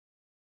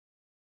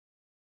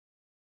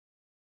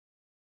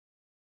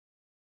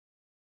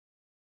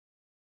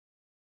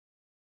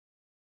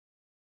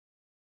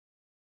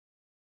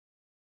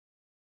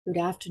Good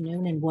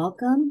afternoon and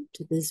welcome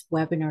to this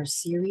webinar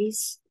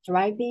series,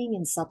 Thriving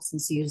in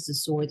Substance Use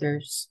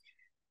Disorders,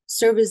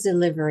 Service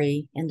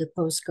Delivery in the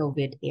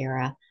Post-COVID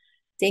Era.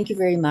 Thank you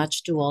very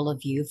much to all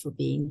of you for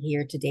being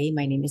here today.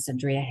 My name is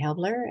Andrea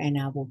Hebler, and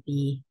I will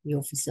be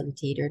your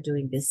facilitator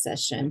during this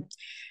session.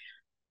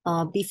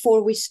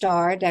 Before we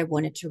start, I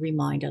wanted to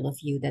remind all of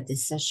you that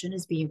this session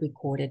is being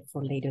recorded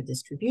for later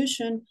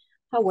distribution.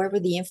 However,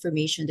 the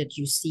information that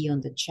you see on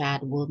the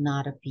chat will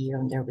not appear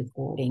on the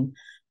recording.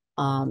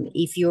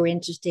 If you're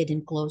interested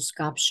in closed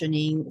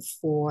captioning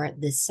for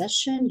this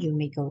session, you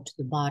may go to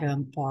the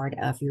bottom part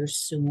of your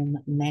Zoom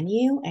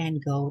menu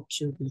and go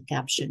to the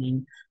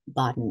captioning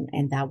button,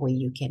 and that way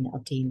you can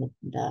obtain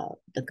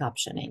the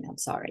captioning. I'm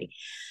sorry.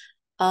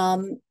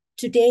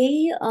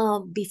 Today,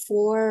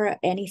 before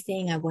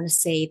anything, I want to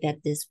say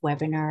that this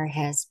webinar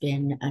has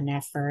been an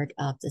effort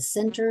of the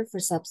Center for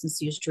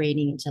Substance Use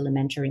Training and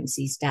Telementoring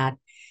CSTAT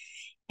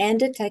and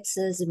the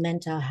Texas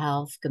Mental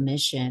Health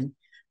Commission,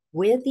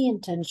 with the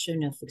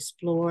intention of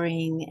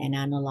exploring and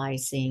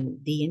analyzing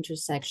the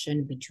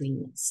intersection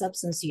between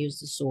substance use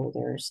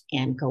disorders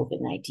and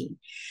COVID-19.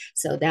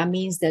 So that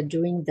means that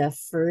during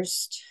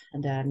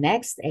the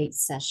next 8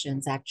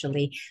 sessions,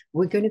 actually,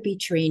 we're going to be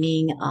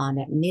training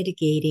on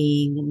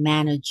mitigating,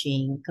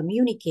 managing,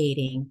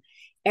 communicating,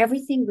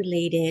 everything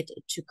related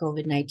to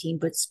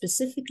COVID-19, but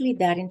specifically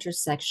that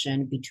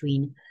intersection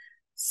between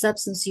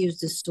substance use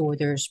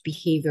disorders,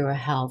 behavioral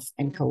health,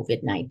 and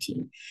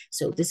COVID-19.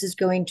 So this is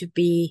going to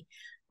be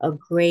a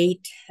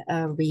great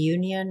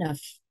reunion of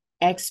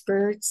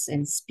experts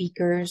and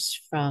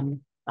speakers from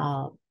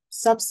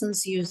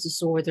substance use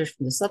disorders,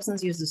 from the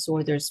substance use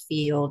disorders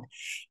field,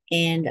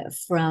 and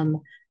from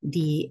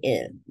the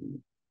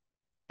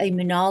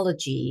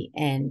immunology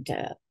and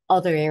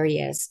other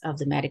areas of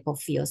the medical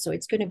field. So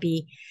it's going to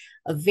be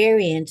a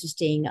very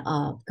interesting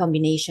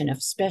combination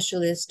of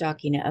specialists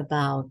talking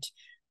about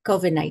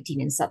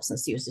COVID-19 and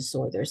substance use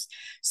disorders.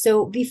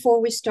 So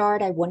before we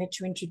start, I wanted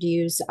to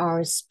introduce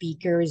our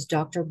speakers,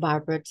 Dr.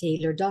 Barbara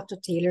Taylor. Dr.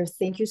 Taylor,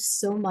 thank you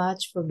so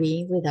much for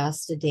being with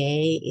us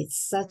today.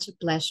 It's such a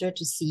pleasure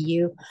to see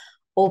you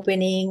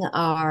opening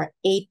our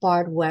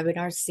 8-part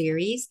webinar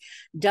series.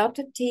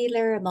 Dr.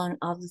 Taylor, among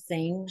other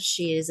things,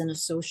 she is an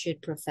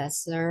associate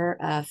professor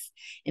of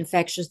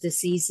infectious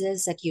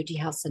diseases at UT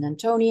Health San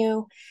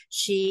Antonio.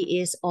 She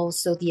is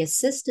also the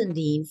assistant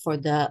dean for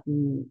the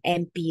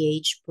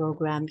MPH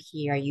program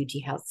here at UT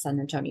Health San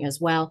Antonio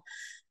as well.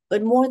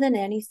 But more than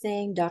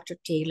anything, Dr.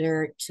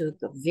 Taylor took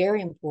a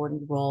very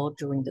important role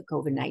during the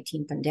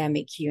COVID-19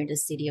 pandemic here in the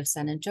city of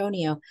San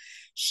Antonio.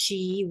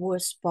 She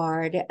was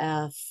part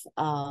of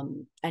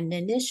an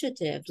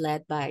initiative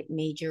led by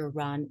Major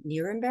Ron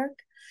Nirenberg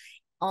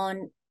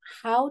on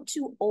how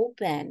to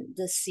open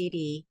the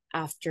city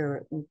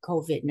after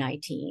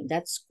COVID-19.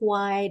 That's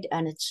quite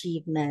an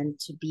achievement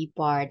to be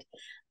part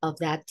of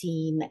that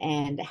team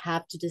and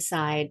have to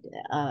decide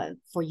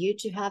for you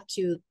to have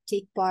to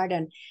take part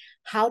in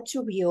how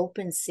to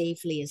reopen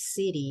safely a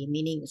city,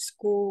 meaning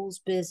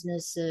schools,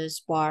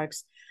 businesses,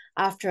 parks,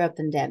 after a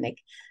pandemic.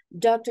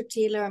 Dr.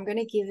 Taylor, I'm going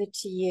to give it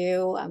to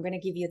you. I'm going to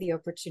give you the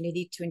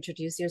opportunity to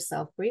introduce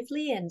yourself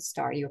briefly and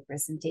start your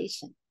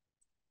presentation.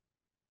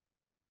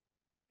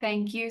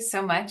 Thank you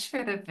so much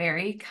for the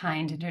very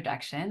kind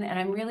introduction, and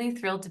I'm really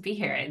thrilled to be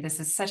here. This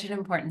is such an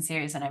important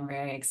series, and I'm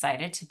very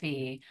excited to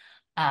be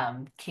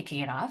kicking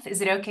it off.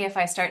 Is it okay if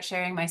I start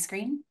sharing my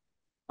screen?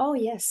 Oh,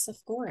 yes, of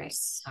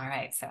course. Great. All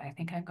right, so I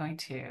think I'm going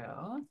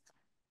to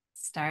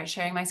start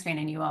sharing my screen,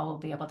 and you all will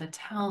be able to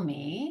tell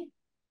me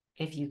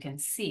if you can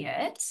see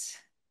it.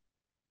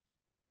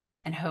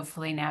 And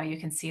hopefully now you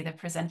can see the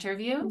presenter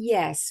view.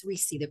 Yes, we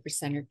see the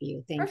presenter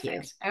view. Thank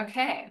you.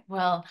 Okay,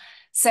 well,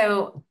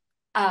 so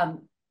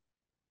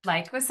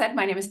like was said,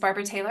 my name is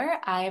Barbara Taylor.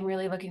 I am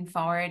really looking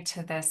forward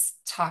to this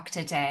talk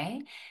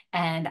today.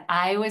 And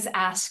I was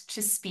asked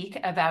to speak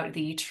about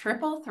the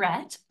triple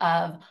threat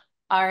of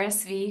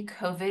RSV,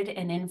 COVID,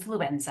 and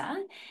influenza,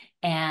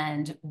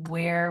 and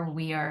where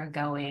we are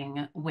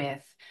going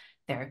with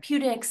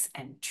therapeutics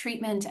and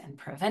treatment and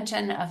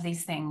prevention of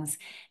these things,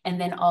 and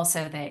then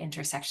also the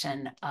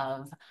intersection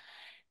of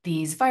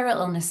these viral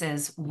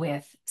illnesses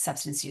with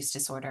substance use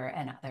disorder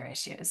and other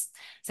issues.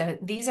 So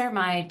these are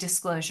my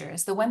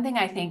disclosures. The one thing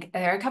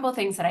there are a couple of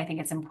things that I think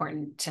it's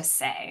important to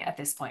say at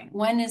this point.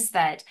 One is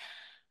that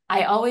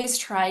I always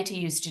try to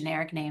use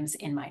generic names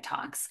in my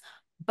talks,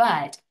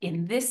 but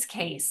in this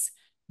case,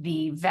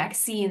 the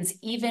vaccines,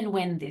 even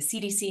when the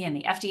CDC and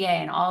the FDA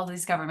and all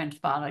these government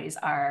bodies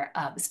are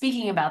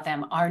speaking about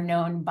them, are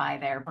known by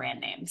their brand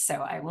names. So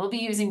I will be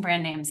using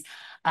brand names.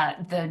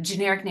 The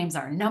generic names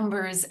are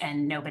numbers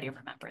and nobody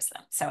remembers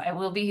them. So I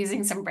will be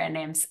using some brand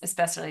names,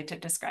 especially to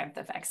describe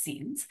the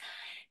vaccines.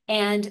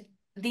 And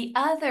the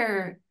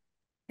other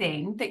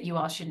thing that you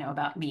all should know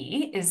about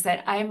me is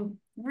that I'm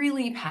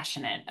really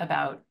passionate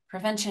about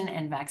prevention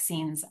and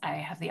vaccines. I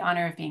have the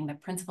honor of being the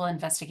principal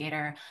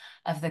investigator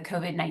of the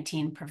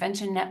COVID-19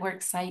 Prevention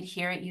Network site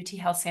here at UT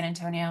Health San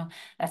Antonio.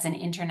 That's an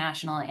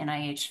international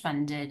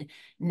NIH-funded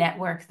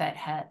network that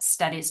has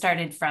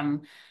started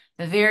from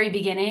the very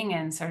beginning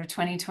in sort of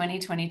 2020,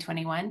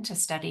 2021 to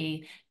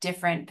study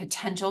different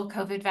potential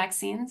COVID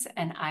vaccines.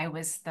 And I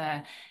was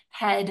the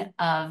head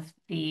of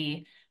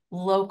the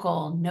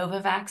local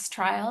Novavax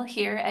trial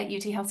here at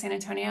UT Health San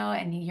Antonio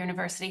and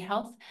University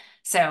Health.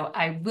 So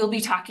I will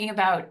be talking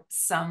about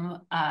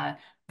some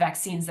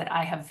vaccines that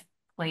I have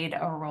played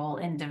a role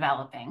in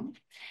developing.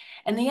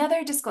 And the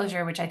other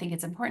disclosure, which I think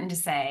it's important to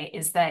say,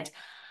 is that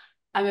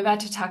I'm about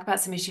to talk about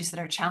some issues that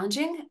are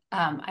challenging.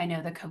 I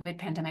know the COVID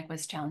pandemic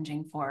was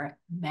challenging for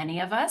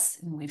many of us,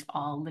 and we've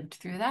all lived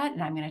through that.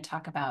 And I'm going to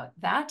talk about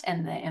that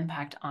and the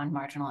impact on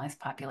marginalized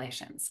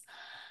populations.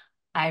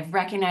 I've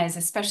recognized,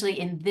 especially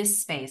in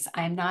this space,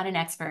 I am not an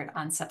expert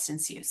on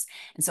substance use.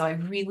 And so I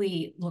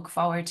really look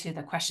forward to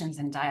the questions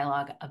and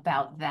dialogue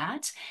about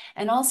that.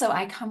 And also,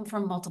 I come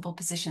from multiple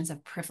positions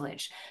of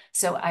privilege.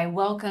 So I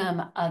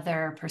welcome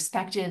other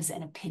perspectives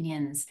and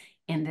opinions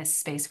in this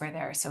space where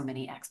there are so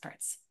many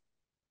experts.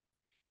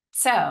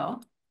 So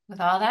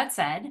with all that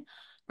said,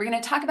 we're going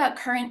to talk about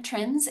current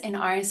trends in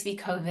RSV,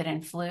 COVID,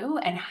 and flu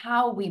and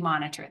how we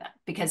monitor them.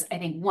 Because I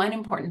think one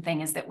important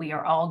thing is that we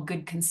are all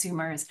good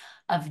consumers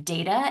of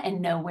data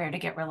and know where to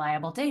get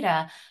reliable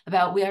data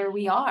about where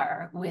we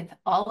are with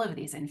all of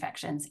these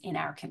infections in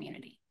our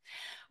community.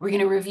 We're going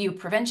to review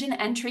prevention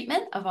and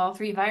treatment of all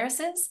three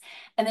viruses.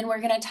 And then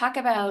we're going to talk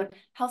about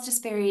health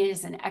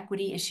disparities and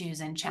equity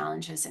issues and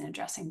challenges in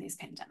addressing these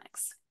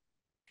pandemics.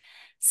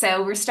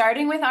 So we're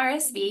starting with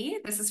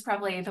RSV. This is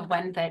probably the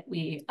one that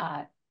we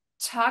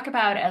talk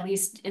about, at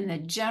least in the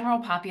general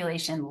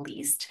population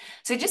least.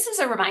 So just as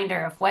a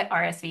reminder of what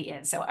RSV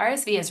is. So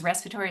RSV is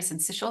respiratory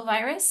syncytial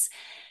virus.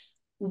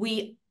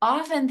 We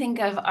often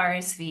think of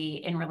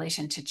RSV in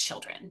relation to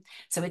children.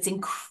 So it's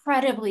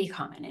incredibly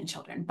common in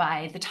children.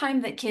 By the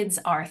time that kids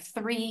are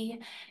 3,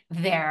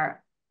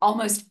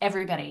 almost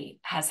everybody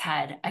has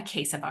had a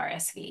case of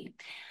RSV.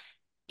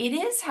 It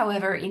is,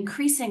 however,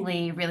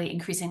 really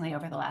increasingly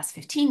over the last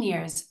 15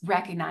 years,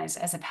 recognized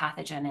as a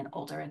pathogen in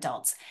older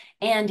adults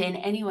and in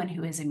anyone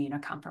who is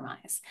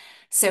immunocompromised.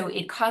 So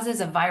it causes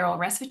a viral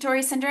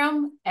respiratory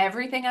syndrome.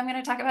 Everything I'm going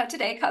to talk about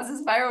today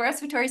causes viral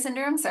respiratory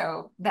syndrome.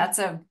 So that's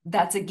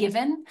a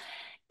given.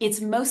 It's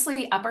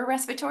mostly upper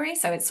respiratory,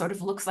 so it sort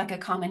of looks like a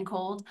common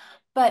cold,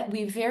 but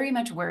we very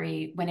much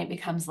worry when it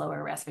becomes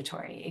lower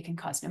respiratory. It can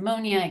cause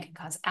pneumonia, it can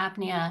cause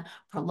apnea,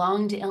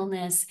 prolonged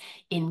illness.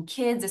 In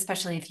kids,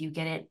 especially if you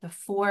get it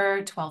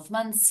before 12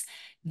 months,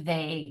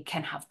 they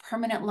can have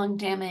permanent lung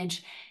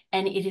damage.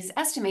 And it is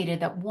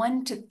estimated that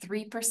 1% to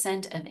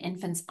 3% of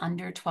infants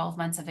under 12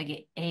 months of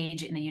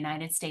age in the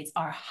United States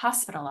are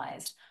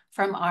hospitalized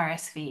from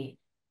RSV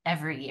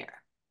every year.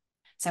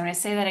 So I'm going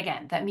to say that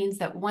again. That means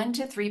that 1%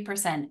 to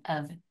 3%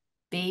 of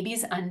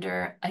babies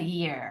under a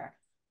year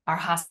are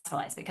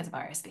hospitalized because of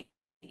RSV.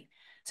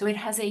 So it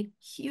has a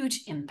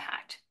huge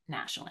impact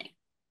nationally.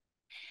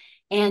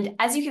 And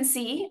as you can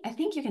see, I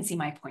think you can see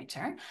my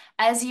pointer.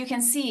 As you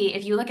can see,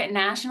 if you look at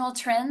national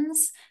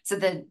trends, so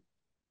the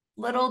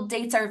little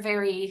dates are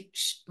very,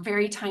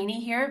 very tiny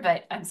here,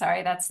 but I'm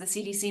sorry, that's the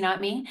CDC, not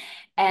me.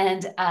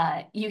 And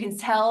you can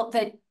tell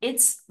that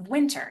it's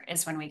winter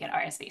is when we get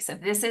RSV. So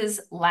this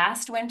is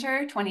last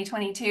winter,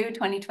 2022,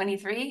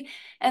 2023,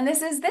 and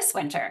this is this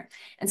winter.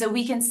 And so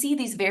we can see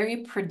these very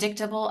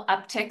predictable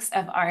upticks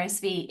of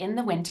RSV in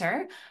the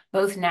winter,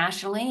 both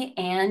nationally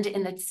and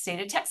in the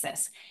state of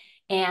Texas.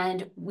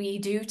 And we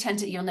do tend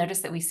to, you'll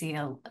notice that we've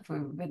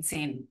been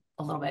seeing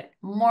a little bit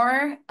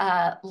more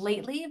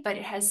lately, but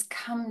it has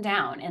come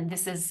down. And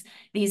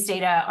these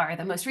data are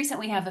the most recent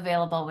we have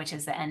available, which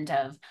is the end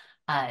of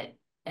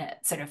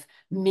sort of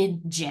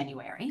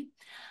mid-January.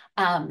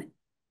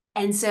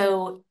 And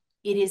so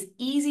it is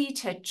easy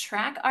to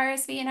track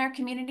RSV in our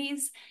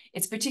communities.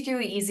 It's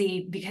particularly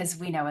easy because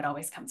we know it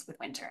always comes with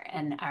winter.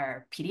 And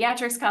our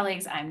pediatrics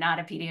colleagues, I'm not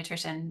a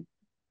pediatrician,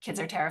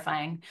 kids are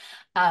terrifying,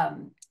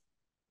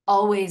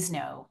 always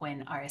know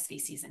when RSV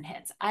season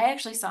hits. I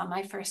actually saw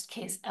my first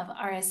case of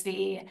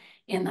RSV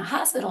in the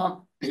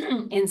hospital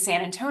in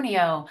San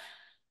Antonio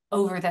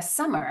over the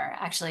summer,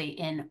 actually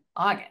in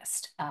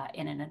August,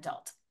 in an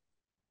adult.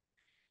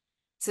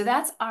 So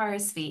that's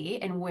RSV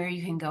and where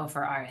you can go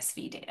for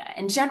RSV data.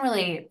 And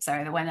generally,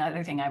 sorry, the one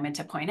other thing I meant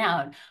to point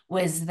out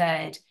was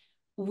that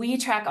we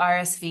track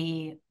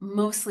RSV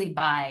mostly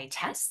by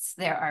tests.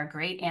 There are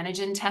great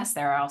antigen tests.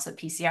 There are also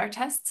PCR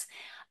tests.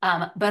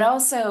 But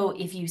also,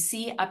 if you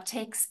see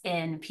uptakes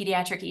in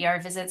pediatric ER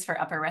visits for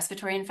upper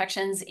respiratory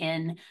infections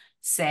in,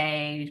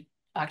 say,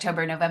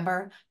 October,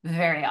 November,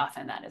 very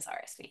often that is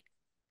RSV.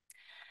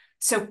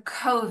 So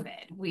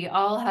COVID, we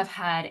all have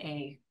had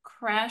a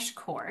crash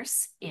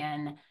course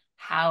in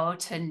how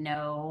to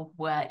know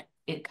what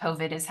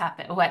is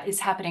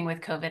happening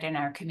with COVID in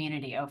our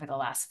community over the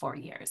last 4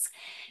 years.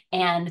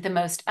 And the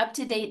most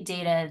up-to-date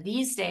data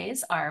these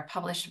days are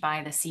published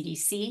by the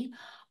CDC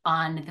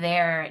on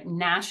their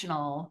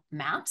national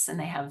maps, and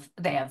they have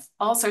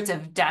all sorts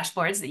of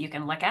dashboards that you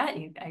can look at.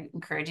 I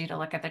encourage you to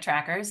look at the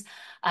trackers.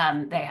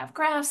 They have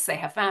graphs, they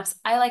have maps.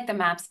 I like the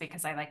maps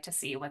because I like to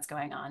see what's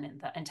going on in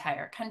the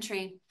entire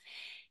country.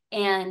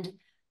 And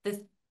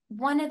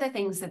one of the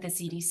things that the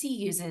CDC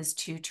uses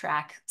to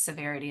track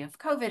severity of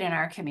COVID in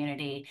our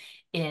community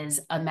is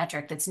a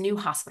metric that's new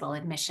hospital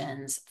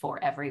admissions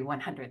for every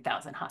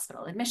 100,000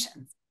 hospital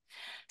admissions.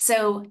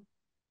 So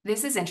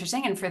this is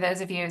interesting. And for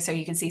those of you, so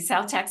you can see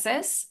South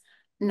Texas,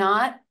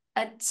 not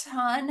a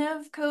ton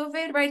of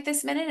COVID right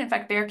this minute. In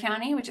fact, Bexar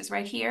County, which is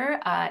right here,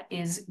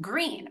 is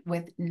green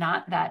with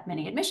not that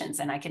many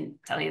admissions. And I can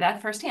tell you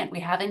that firsthand.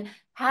 We haven't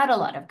had a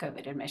lot of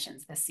COVID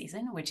admissions this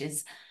season, which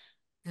is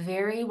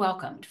very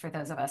welcomed for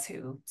those of us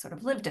who sort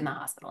of lived in the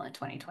hospital in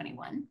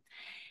 2021.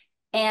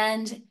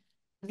 And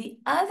the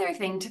other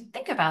thing to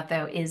think about,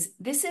 though, is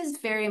this is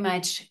very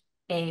much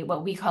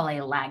what we call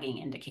a lagging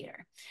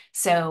indicator.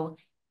 So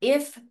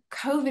if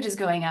COVID is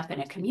going up in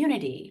a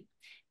community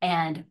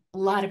and a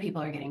lot of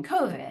people are getting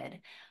COVID,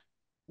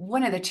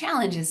 one of the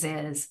challenges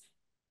is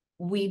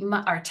we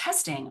are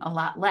testing a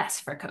lot less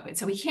for COVID.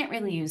 So we can't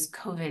really use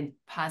COVID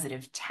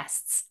positive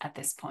tests at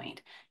this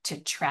point to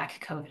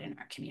track COVID in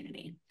our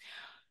community.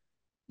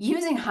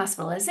 Using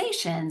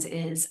hospitalizations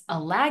is a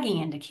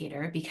lagging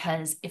indicator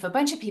because if a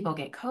bunch of people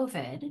get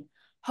COVID,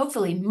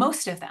 hopefully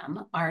most of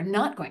them are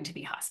not going to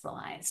be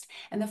hospitalized.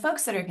 And the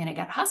folks that are going to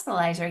get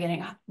hospitalized are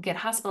going to get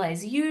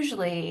hospitalized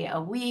usually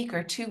a week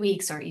or 2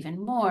 weeks or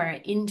even more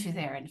into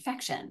their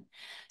infection.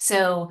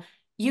 So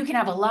you can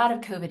have a lot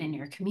of COVID in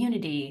your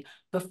community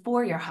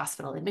before your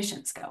hospital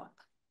admissions go up.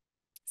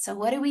 So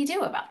what do we do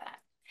about that?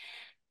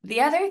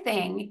 The other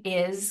thing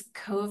is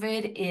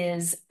COVID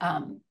is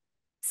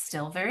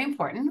still very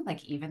important.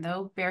 Like even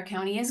though Bexar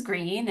County is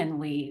green and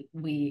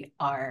we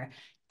are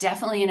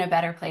definitely in a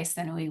better place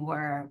than we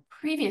were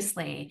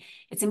previously,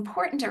 it's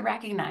important to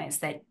recognize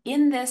that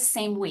in this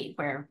same week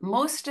where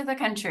most of the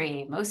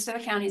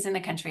counties in the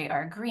country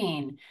are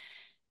green,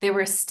 there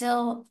were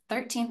still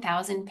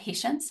 13,000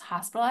 patients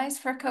hospitalized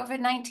for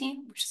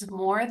COVID-19, which is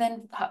more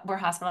than were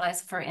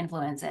hospitalized for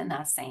influenza in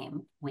that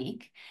same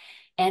week.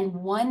 And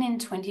 1 in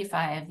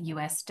 25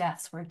 US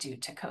deaths were due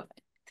to COVID.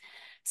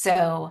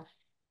 So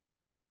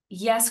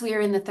yes, we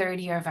are in the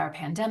 3rd year of our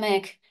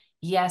pandemic.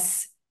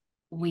 Yes,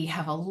 we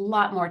have a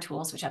lot more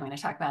tools, which I'm going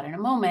to talk about in a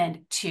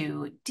moment,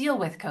 to deal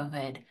with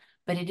COVID,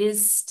 but it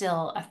is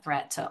still a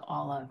threat to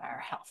all of our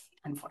health,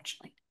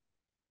 unfortunately.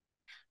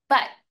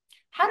 But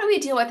how do we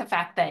deal with the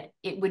fact that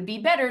it would be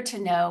better to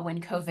know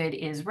when COVID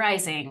is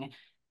rising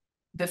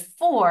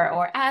before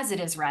or as it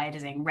is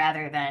rising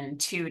rather than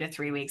 2 to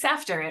 3 weeks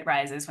after it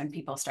rises when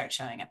people start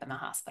showing up in the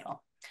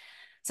hospital?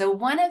 So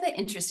one of the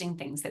interesting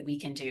things that we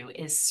can do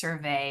is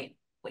survey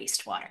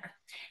wastewater.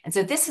 And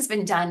so this has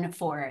been done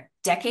for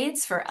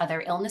decades for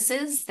other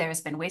illnesses.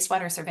 There's been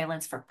wastewater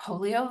surveillance for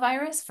polio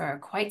virus for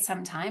quite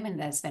some time, and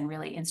that's been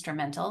really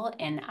instrumental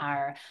in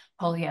our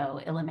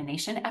polio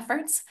elimination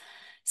efforts.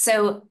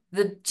 So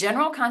the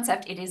general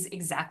concept, it is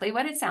exactly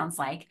what it sounds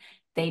like.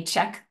 They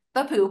check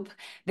the poop.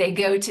 They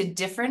go to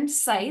different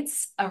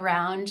sites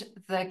around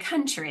the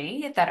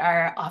country that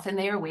are often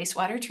they are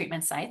wastewater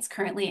treatment sites.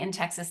 Currently in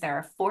Texas, there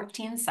are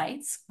 14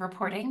 sites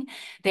reporting.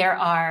 There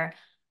are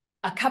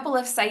a couple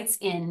of sites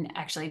in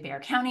actually Bexar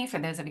County, for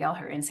those of y'all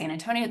who are in San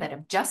Antonio, that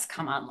have just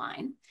come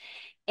online.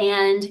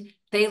 And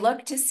they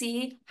look to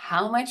see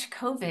how much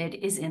COVID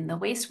is in the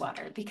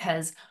wastewater,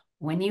 because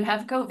when you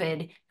have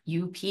COVID,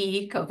 you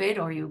pee COVID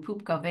or you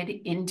poop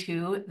COVID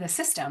into the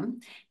system.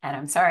 And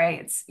I'm sorry,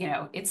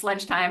 it's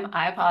lunchtime,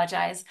 I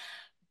apologize,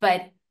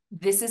 but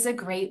this is a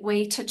great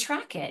way to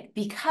track it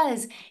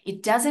because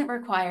it doesn't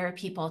require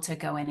people to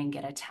go in and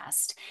get a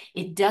test.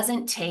 It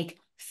doesn't take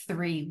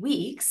 3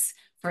 weeks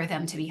for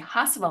them to be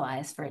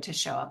hospitalized for it to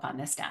show up on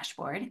this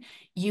dashboard.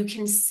 You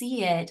can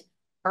see it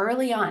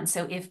early on.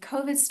 So if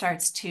COVID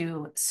starts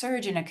to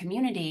surge in a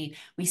community,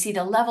 we see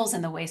the levels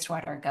in the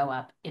wastewater go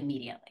up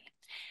immediately.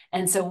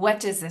 And so what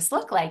does this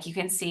look like? You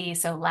can see,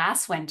 so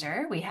last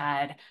winter we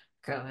had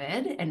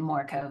COVID and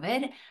more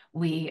COVID.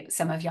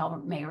 Some of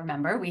y'all may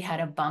remember, we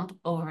had a bump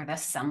over the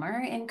summer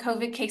in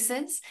COVID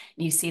cases.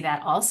 You see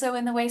that also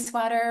in the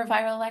wastewater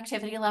viral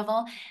activity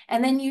level.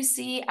 And then you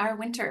see our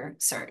winter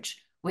surge,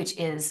 which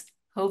is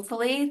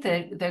hopefully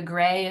the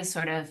gray is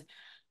sort of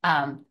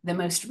the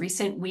most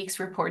recent week's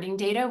reporting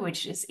data,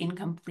 which is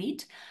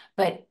incomplete,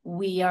 but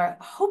we are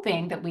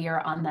hoping that we are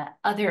on the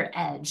other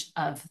edge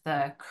of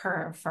the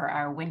curve for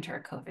our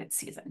winter COVID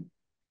season.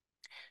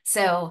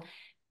 So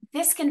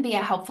this can be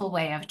a helpful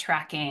way of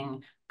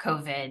tracking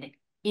COVID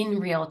in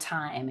real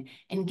time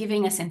and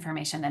giving us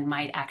information that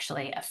might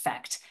actually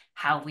affect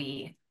how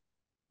we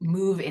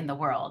move in the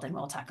world. And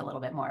we'll talk a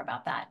little bit more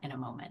about that in a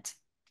moment.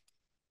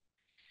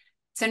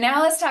 So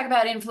now let's talk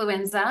about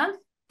influenza.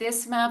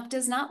 This map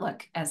does not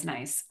look as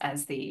nice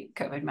as the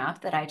COVID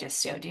map that I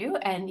just showed you.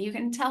 And you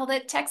can tell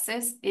that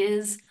Texas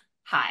is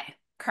high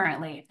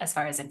currently as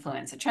far as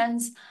influenza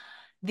trends.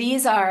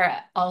 These are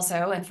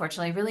also,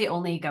 unfortunately, really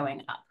only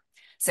going up.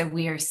 So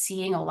we are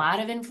seeing a lot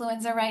of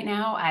influenza right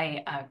now.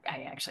 I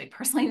actually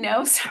personally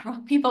know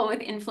several people with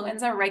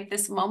influenza right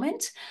this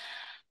moment.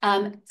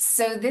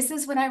 So this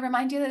is when I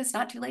remind you that it's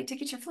not too late to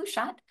get your flu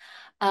shot.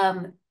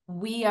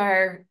 We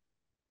are,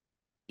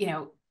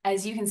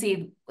 as you can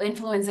see,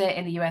 influenza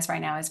in the US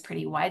right now is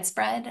pretty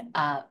widespread,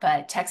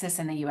 but Texas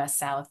and the US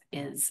South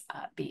is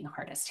being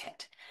hardest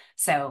hit.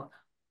 So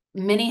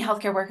many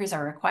healthcare workers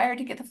are required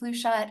to get the flu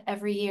shot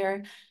every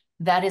year.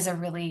 That is a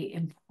really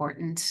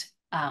important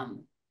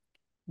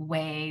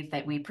way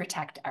that we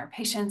protect our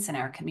patients and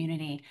our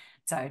community.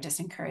 So I would just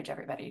encourage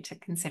everybody to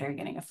consider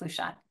getting a flu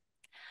shot.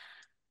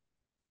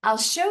 I'll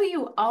show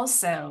you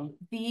also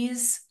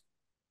these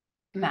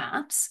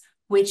maps,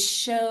 which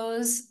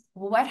shows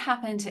what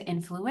happened to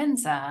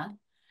influenza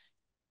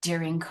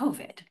during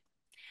COVID.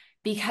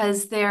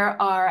 Because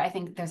I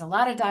think there's a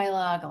lot of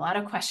dialogue, a lot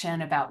of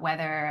question about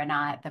whether or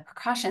not the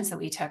precautions that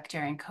we took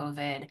during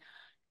COVID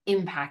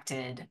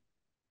impacted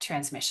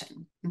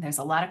transmission. And there's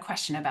a lot of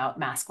question about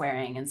mask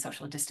wearing and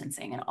social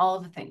distancing and all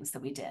of the things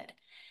that we did.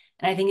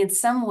 And I think in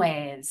some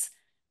ways,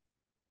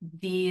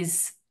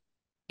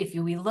 if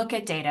we look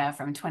at data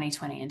from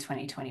 2020 and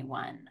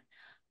 2021,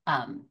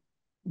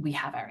 we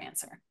have our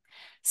answer.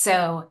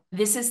 So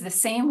this is the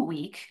same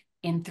week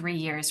in 3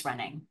 years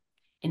running.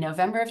 In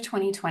November of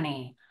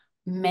 2020,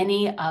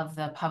 many of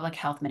the public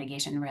health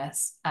mitigation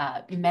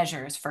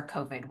measures for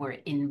COVID were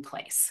in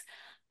place.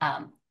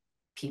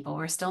 People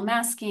were still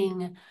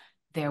masking,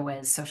 there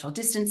was social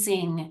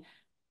distancing,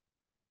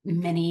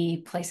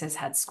 many places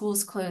had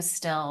schools closed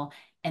still,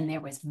 and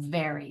there was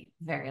very,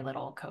 very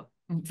little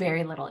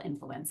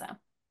influenza.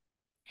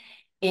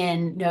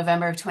 In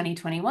November of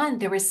 2021,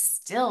 there was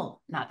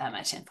still not that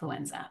much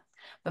influenza.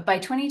 But by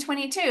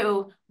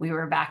 2022, we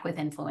were back with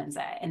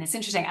influenza. And it's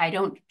interesting,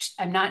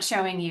 I'm not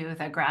showing you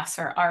the graphs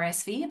for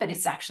RSV, but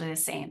it's actually the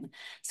same.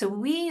 So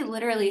we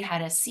literally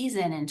had a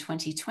season in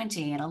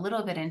 2020 and a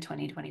little bit in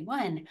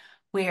 2021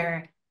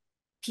 where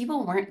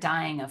people weren't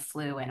dying of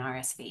flu and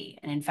RSV.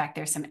 And in fact,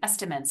 there's some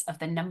estimates of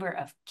the number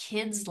of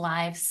kids'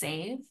 lives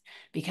saved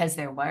because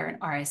there weren't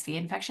RSV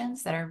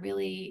infections that are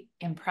really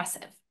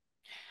impressive.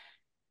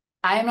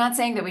 I am not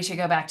saying that we should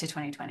go back to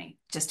 2020,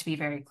 just to be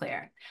very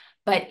clear.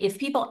 But if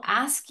people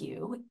ask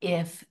you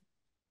if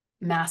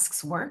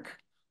masks work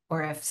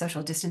or if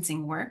social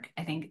distancing work,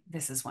 I think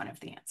this is one of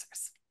the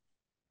answers.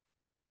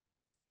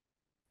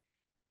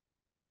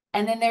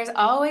 And then there's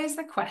always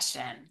the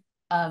question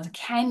of,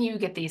 can you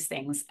get these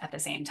things at the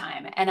same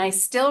time? And I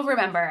still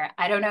remember,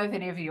 I don't know if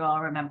any of you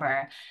all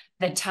remember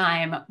the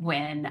time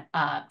when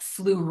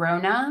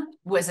flu-rona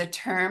was a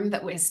term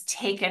that was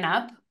taken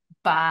up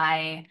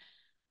by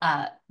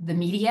the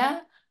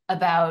media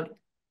about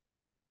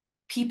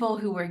people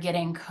who were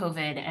getting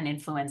COVID and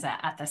influenza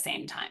at the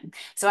same time.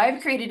 So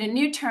I've created a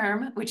new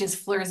term, which is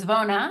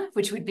flurzvona,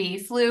 which would be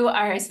flu,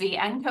 RSV,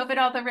 and COVID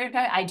all the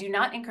time. I do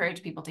not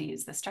encourage people to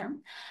use this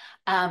term.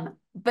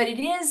 But it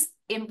is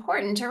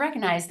important to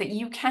recognize that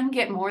you can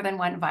get more than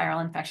one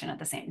viral infection at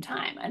the same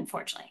time,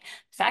 unfortunately.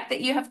 The fact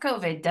that you have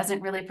COVID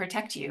doesn't really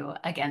protect you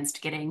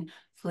against getting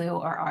flu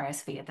or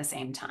RSV at the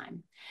same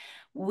time.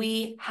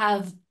 We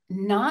have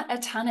not a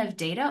ton of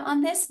data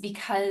on this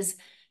because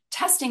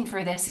testing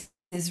for this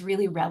is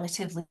really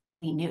relatively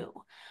new.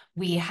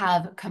 We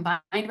have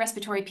combined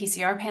respiratory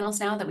PCR panels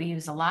now that we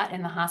use a lot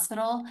in the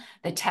hospital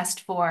that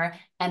test for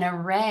an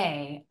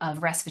array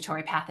of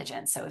respiratory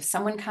pathogens. So if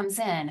someone comes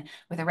in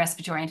with a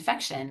respiratory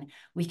infection,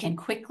 we can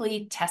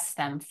quickly test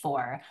them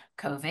for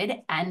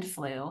COVID and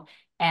flu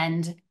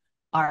and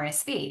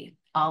RSV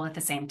all at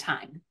the same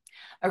time.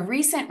 A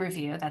recent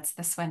review, that's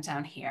this one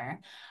down here,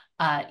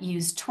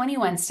 used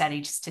 21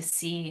 studies to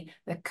see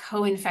the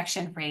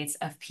co-infection rates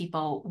of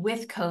people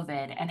with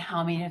COVID and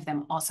how many of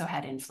them also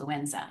had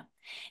influenza.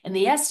 And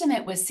the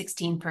estimate was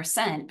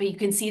 16%, but you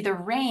can see the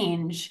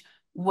range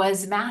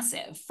was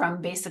massive,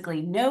 from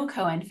basically no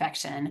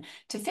co-infection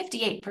to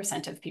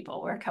 58% of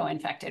people were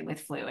co-infected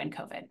with flu and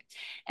COVID.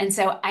 And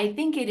so I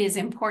think it is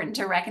important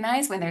to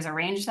recognize when there's a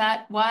range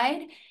that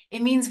wide,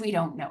 it means we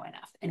don't know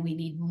enough and we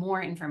need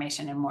more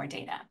information and more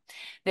data.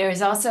 There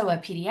is also a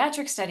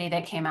pediatric study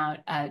that came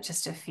out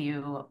just a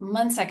few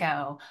months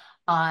ago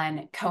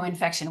on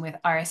co-infection with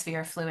RSV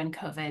or flu and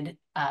COVID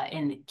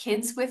in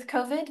kids with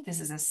COVID. This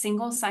is a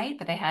single site,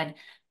 but they had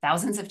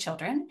thousands of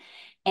children.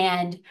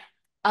 And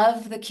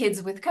of the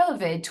kids with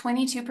COVID,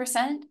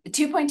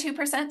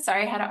 2.2%,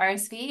 sorry, had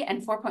RSV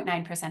and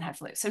 4.9% had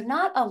flu. So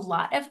not a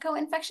lot of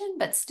co-infection,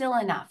 but still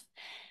enough.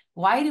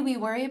 Why do we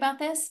worry about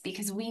this?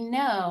 Because we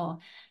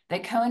know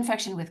that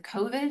co-infection with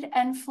COVID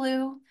and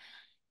flu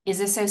is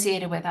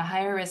associated with a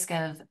higher risk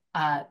of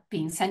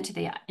being sent to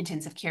the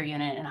intensive care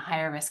unit and a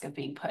higher risk of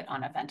being put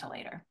on a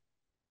ventilator.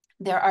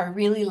 There are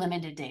really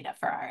limited data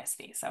for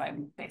RSV, so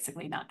I'm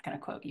basically not going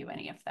to quote you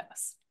any of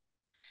those.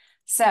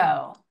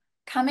 So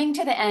coming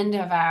to the end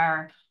of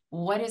our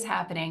what is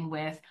happening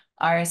with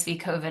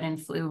RSV, COVID,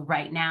 and flu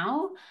right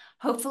now,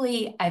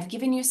 hopefully I've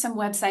given you some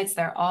websites.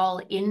 They're all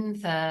in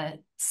the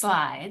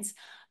slides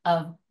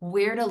of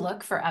where to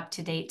look for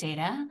up-to-date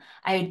data.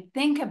 I would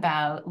think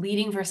about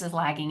leading versus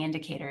lagging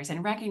indicators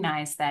and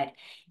recognize that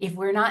if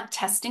we're not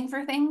testing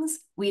for things,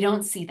 we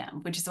don't see them,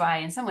 which is why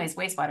in some ways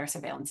wastewater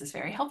surveillance is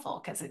very helpful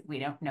because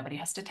nobody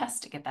has to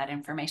test to get that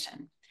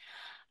information.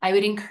 I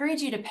would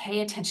encourage you to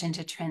pay attention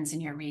to trends in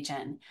your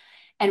region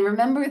And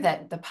remember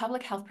that the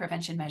public health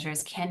prevention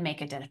measures can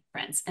make a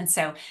difference. And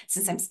so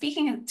since I'm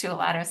speaking to a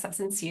lot of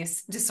substance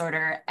use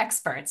disorder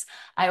experts,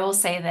 I will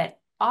say that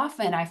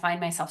often I find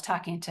myself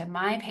talking to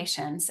my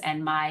patients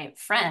and my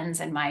friends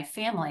and my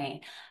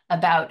family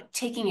about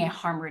taking a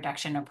harm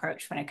reduction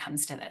approach when it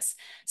comes to this.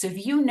 So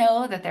if you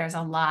know that there's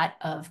a lot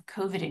of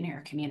COVID in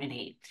your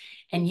community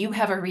and you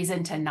have a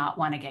reason to not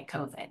want to get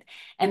COVID,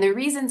 and the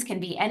reasons can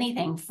be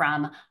anything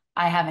from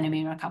I have an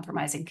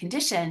immunocompromising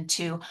condition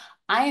to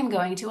I am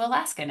going to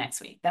Alaska next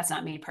week. That's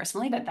not me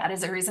personally, but that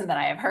is a reason that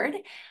I have heard.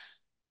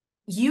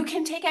 You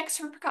can take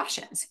extra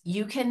precautions.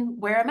 You can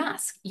wear a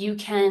mask. You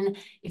can,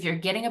 if you're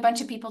getting a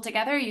bunch of people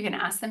together, you can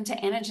ask them to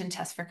antigen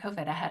test for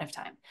COVID ahead of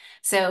time.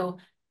 So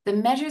the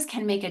measures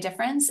can make a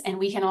difference, and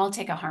we can all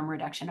take a harm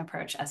reduction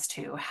approach as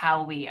to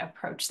how we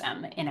approach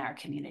them in our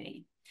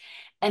community.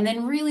 And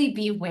then really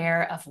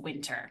beware of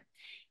winter.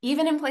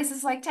 Even in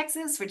places like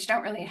Texas, which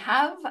don't really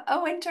have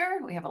a winter,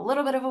 we have a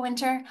little bit of a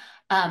winter.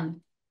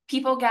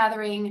 People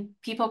gathering,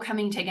 people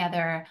coming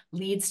together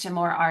leads to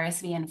more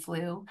RSV and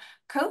flu.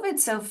 COVID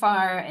so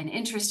far, and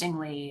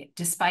interestingly,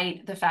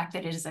 despite the fact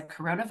that it is a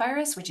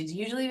coronavirus, which is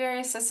usually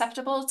very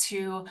susceptible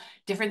to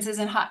differences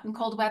in hot and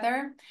cold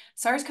weather,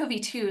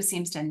 SARS-CoV-2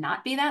 seems to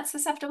not be that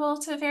susceptible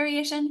to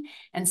variation.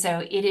 And so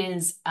it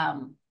is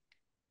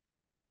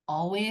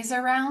always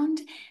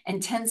around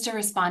and tends to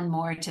respond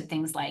more to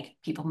things like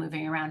people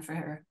moving around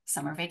for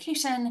summer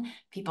vacation,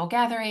 people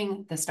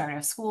gathering, the start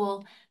of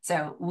school.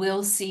 So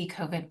we'll see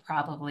COVID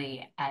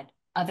probably at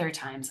other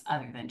times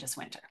other than just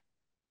winter.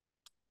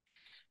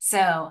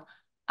 So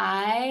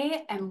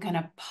I am going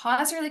to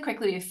pause really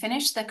quickly to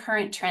finish the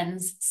current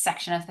trends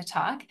section of the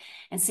talk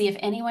and see if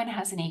anyone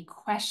has any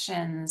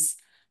questions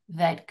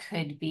that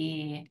could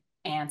be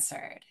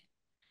answered.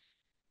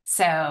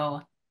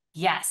 So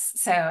yes.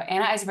 So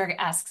Anna Eisenberg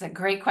asks a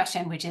great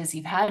question, which is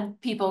you've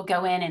had people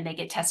go in and they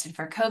get tested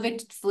for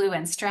COVID, flu,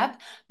 and strep,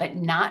 but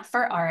not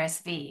for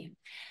RSV.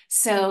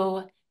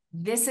 So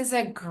this is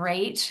a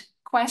great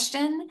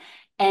question.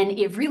 And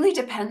it really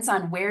depends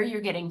on where you're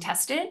getting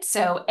tested.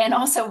 So, and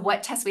also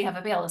what tests we have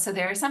available. So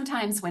there are some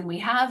times when we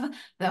have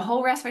the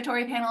whole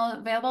respiratory panel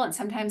available and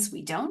sometimes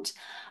we don't.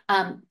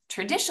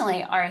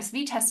 Traditionally,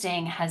 RSV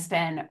testing has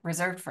been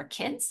reserved for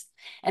kids,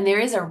 and there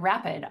is a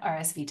rapid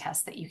RSV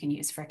test that you can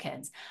use for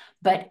kids.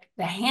 But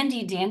the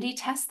handy dandy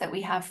tests that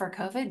we have for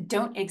COVID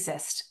don't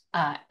exist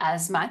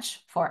as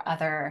much for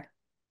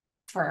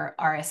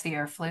RSV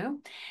or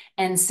flu.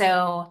 And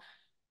so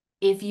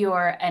if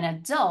you're an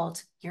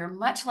adult, you're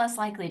much less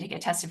likely to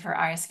get tested for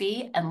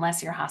RSV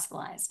unless you're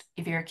hospitalized.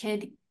 If you're a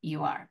kid,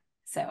 you are.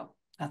 So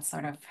that's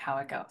sort of how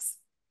it goes.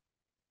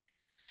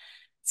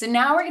 So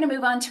now we're going to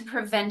move on to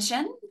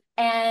prevention.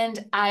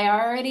 And I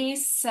already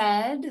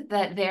said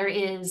that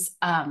there's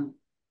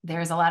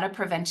a lot of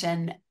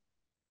prevention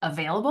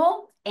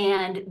available.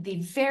 And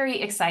the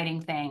very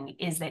exciting thing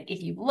is that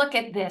if you look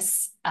at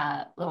this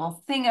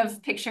little thing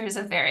of pictures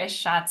of various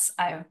shots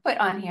I've put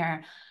on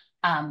here,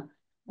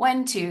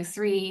 1, 2,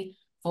 3,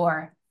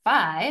 4,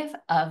 5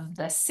 of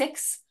the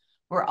 6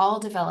 were all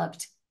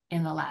developed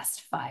in the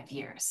last 5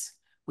 years,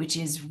 which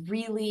is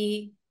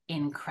really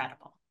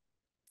incredible.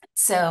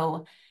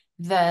 So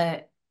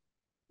the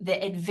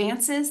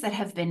advances that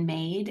have been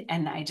made,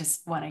 and I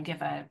just want to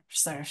give a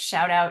sort of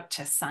shout out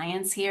to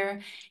science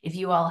here. If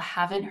you all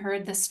haven't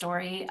heard the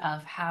story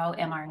of how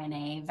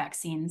mRNA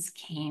vaccines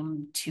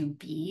came to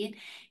be,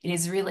 it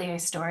is really a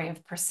story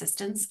of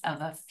persistence of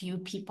a few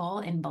people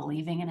in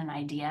believing in an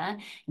idea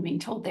and being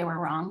told they were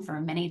wrong for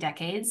many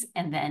decades,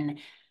 and then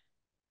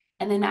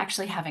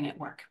actually having it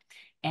work.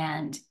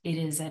 And it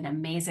is an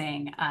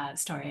amazing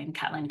story. And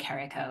Kathleen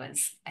Carrico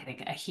is, I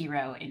think, a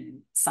hero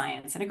in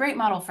science and a great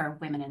model for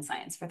women in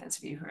science, for those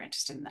of you who are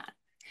interested in that.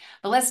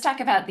 But let's talk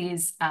about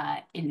these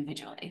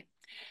individually.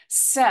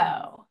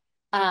 So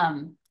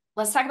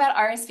let's talk about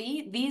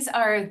RSV. These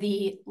are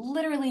the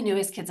literally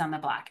newest kids on the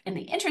block. And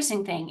the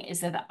interesting thing is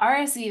that the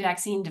RSV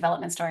vaccine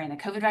development story and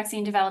the COVID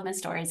vaccine development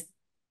stories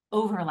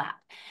overlap,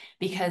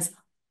 because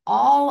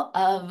all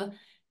of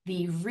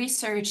the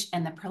research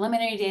and the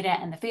preliminary data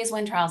and the phase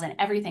 1 trials and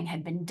everything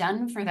had been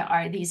done for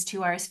these 2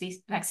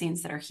 RSV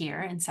vaccines that are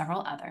here and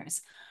several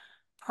others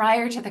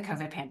prior to the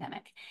COVID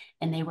pandemic.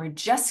 And they were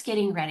just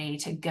getting ready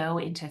to go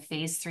into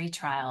phase 3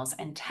 trials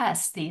and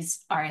test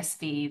these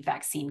RSV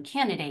vaccine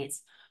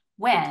candidates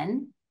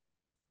when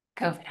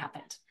COVID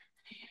happened.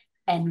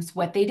 And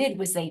what they did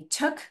was they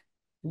took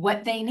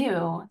what they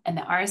knew and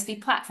the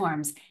RSV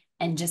platforms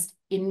and just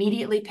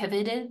immediately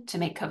pivoted to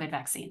make COVID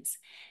vaccines.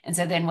 And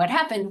so then what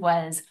happened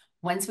was,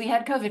 once we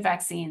had COVID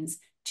vaccines,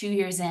 2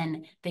 years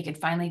in, they could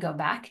finally go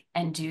back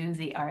and do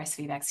the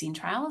RSV vaccine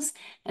trials.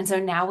 And so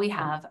now we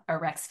have a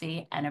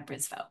RSV and a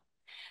Brisvo.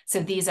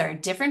 So these are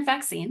different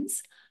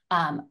vaccines.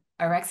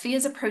 RSV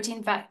is a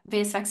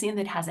protein-based vaccine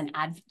that has an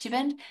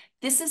adjuvant.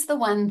 This is the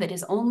one that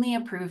is only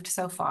approved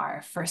so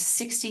far for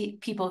 60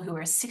 people who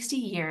are 60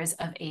 years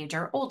of age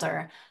or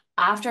older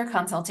after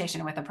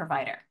consultation with a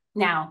provider.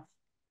 Now,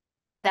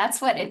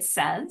 that's what it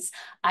says.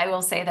 I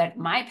will say that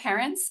my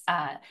parents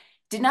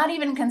did not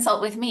even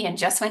consult with me and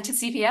just went to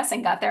CVS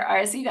and got their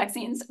RSV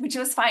vaccines, which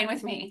was fine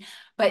with me.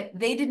 But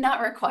they did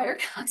not require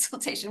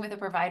consultation with a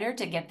provider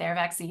to get their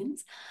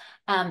vaccines.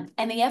 And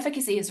the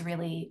efficacy is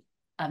really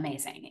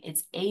amazing.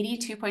 It's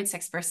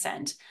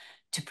 82.6%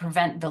 to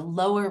prevent the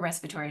lower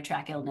respiratory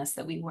tract illness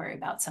that we worry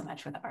about so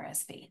much with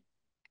RSV.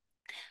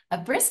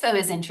 Abrysvo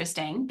is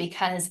interesting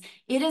because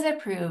it is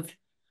approved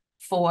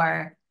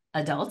for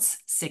adults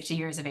 60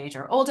 years of age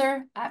or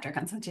older after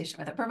consultation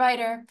with a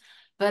provider,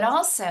 but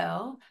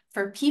also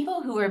for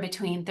people who are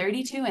between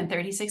 32 and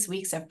 36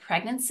 weeks of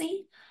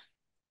pregnancy.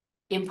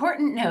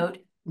 Important note,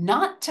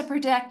 not to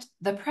protect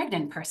the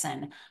pregnant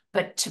person,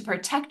 but to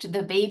protect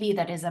the baby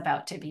that is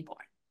about to be born.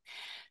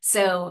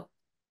 So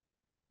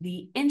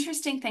the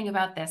interesting thing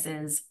about this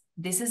is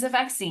a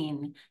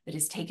vaccine that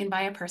is taken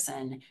by a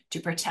person to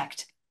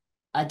protect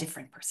a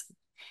different person.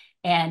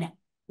 And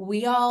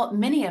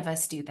many of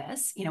us do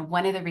this. You know,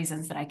 one of the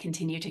reasons that I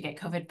continue to get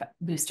COVID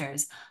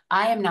boosters,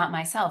 I am not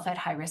myself at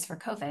high risk for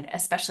COVID,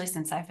 especially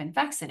since I've been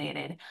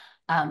vaccinated.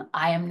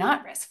 I am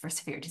not at risk for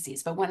severe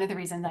disease, but one of the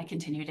reasons I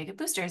continue to get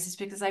boosters is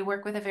because I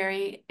work with a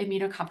very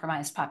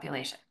immunocompromised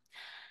population.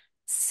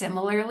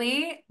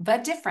 Similarly,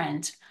 but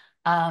different,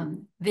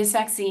 this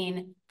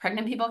vaccine,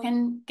 pregnant people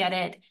can get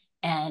it,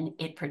 and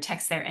it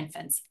protects their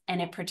infants,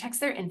 and it protects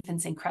their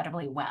infants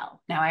incredibly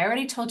well. Now, I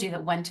already told you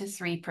that 1 to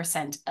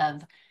 3%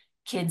 of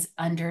kids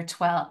under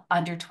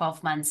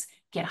 12 months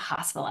get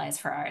hospitalized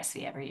for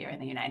RSV every year in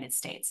the United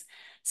States.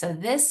 So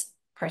this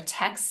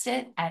protects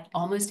it at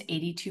almost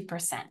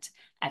 82%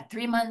 at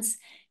 3 months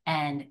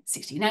and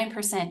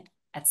 69%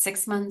 at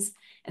 6 months.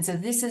 And so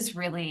this is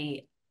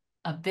really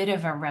a bit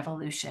of a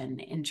revolution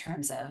in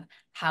terms of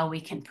how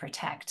we can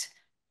protect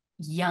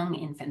young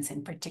infants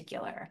in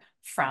particular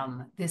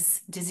from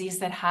this disease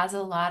that has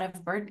a lot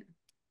of burden.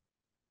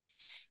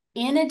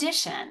 In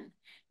addition,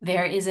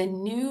 there is a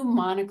new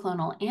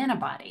monoclonal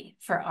antibody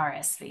for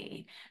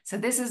RSV. So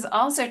this is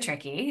also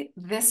tricky.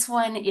 This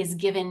one is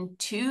given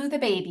to the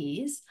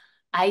babies,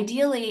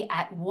 ideally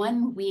at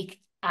 1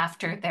 week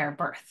after their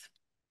birth.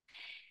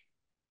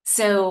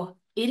 So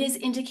it is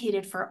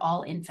indicated for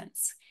all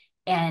infants.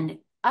 And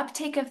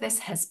uptake of this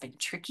has been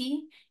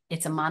tricky.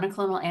 It's a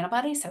monoclonal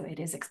antibody, so it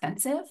is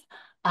expensive,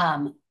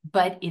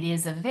 but it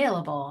is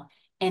available.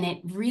 And it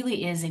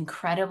really is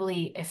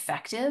incredibly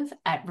effective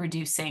at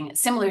reducing,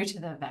 similar to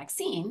the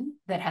vaccine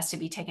that has to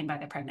be taken by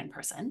the pregnant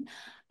person.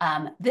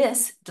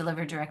 This,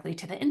 delivered directly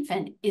to the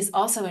infant, is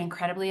also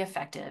incredibly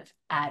effective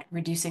at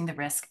reducing the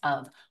risk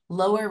of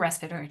lower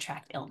respiratory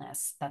tract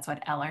illness. That's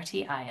what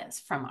LRTI is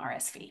from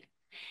RSV.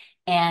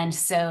 And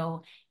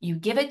so you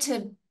give it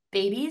to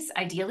babies,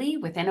 ideally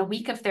within a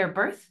week of their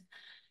birth.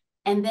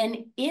 And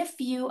then if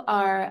you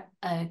are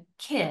a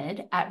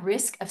kid at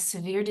risk of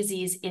severe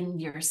disease in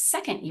your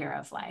second year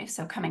of life,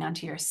 so coming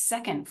onto your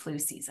second flu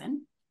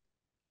season,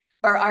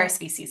 or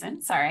RSV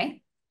season,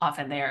 sorry,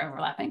 often they are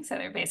overlapping, so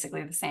they're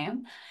basically the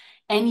same,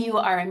 and you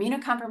are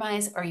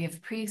immunocompromised or you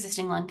have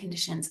pre-existing lung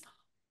conditions,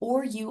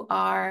 or you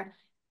are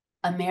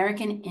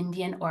American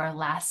Indian or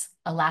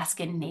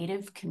Alaskan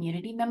Native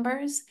community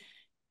members,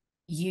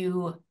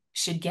 you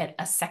should get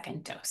a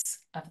second dose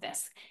of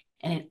this.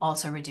 And it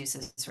also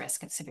reduces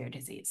risk of severe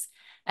disease.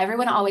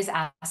 Everyone always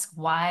asks,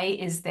 why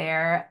is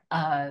there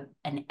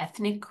an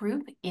ethnic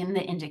group in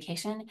the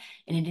indication?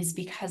 And it is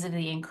because of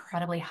the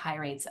incredibly high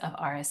rates of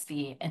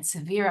RSV and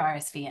severe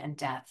RSV and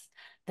death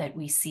that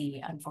we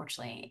see,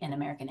 unfortunately, in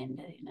American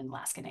Indian and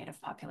Alaska Native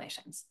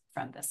populations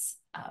from this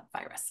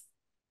virus.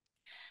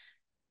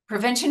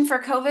 Prevention for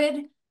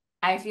COVID.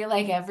 I feel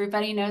like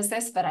everybody knows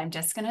this, but I'm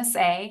just going to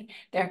say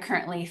there are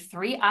currently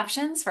 3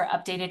 options for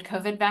updated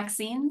COVID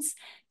vaccines.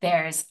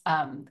 There's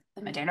the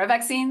Moderna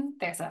vaccine,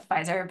 there's a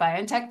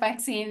Pfizer-BioNTech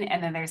vaccine,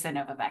 and then there's the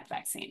Novavax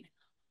vaccine.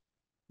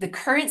 The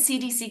current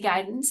CDC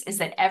guidance is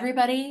that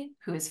everybody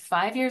who is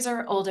 5 years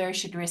or older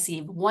should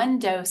receive 1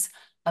 dose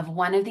of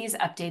one of these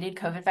updated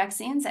COVID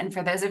vaccines. And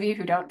for those of you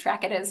who don't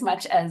track it as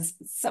much as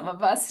some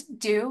of us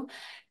do,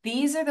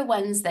 these are the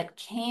ones that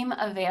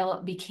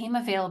became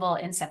available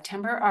in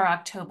September or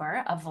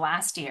October of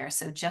last year,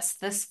 so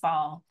just this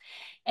fall.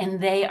 And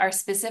they are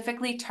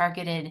specifically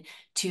targeted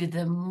to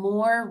the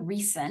more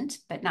recent,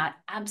 but not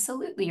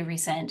absolutely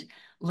recent,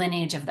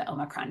 lineage of the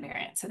Omicron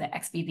variant, so the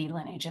XBB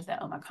lineage of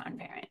the Omicron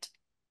variant.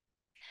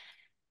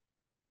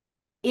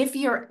 If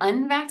you're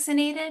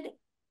unvaccinated,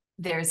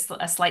 there's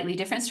a slightly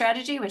different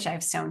strategy, which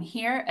I've shown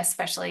here,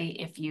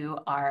 especially if you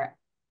are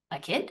a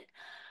kid.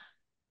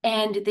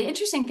 And the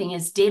interesting thing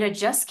is data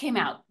just came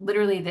out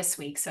literally this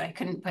week, so I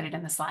couldn't put it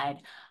in the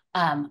slide,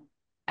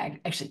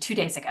 actually 2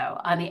 days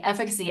ago, on the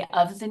efficacy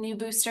of the new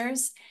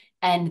boosters.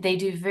 And they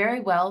do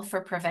very well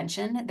for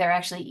prevention. They're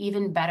actually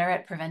even better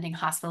at preventing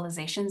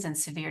hospitalizations and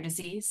severe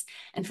disease.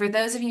 And for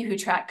those of you who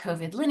track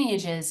COVID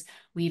lineages,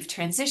 we've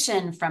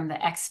transitioned from the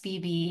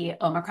XBB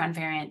Omicron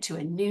variant to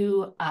a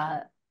new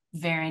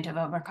variant of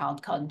Omicron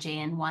called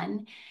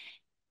JN1.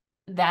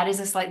 That is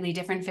a slightly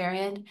different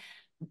variant.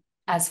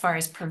 as far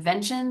as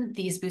prevention,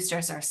 these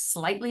boosters are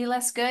slightly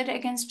less good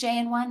against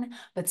JN1,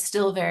 but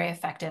still very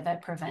effective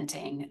at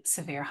preventing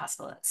severe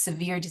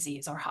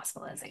disease or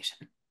hospitalization.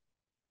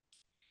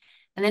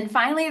 And then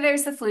finally,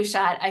 there's the flu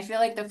shot. I feel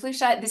like the flu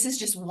shot, this is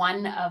just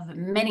one of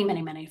many,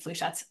 many, many flu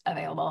shots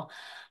available.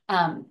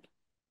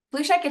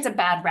 Flu shot gets a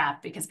bad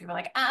rap because people are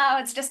like, oh,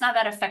 it's just not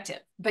that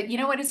effective. But you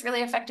know what it's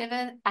really effective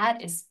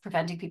at is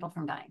preventing people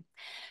from dying.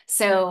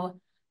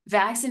 So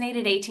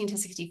vaccinated 18 to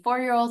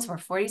 64-year-olds were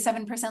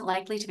 47%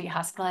 likely to be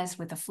hospitalized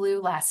with the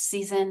flu last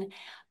season.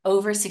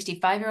 Over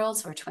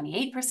 65-year-olds were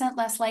 28%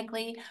 less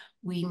likely.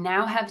 We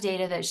now have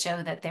data that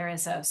show that there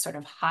is a sort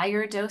of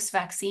higher dose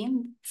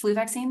vaccine, flu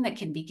vaccine, that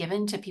can be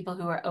given to people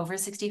who are over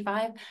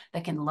 65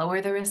 that can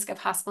lower the risk of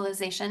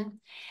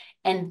hospitalization.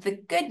 And the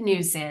good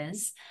news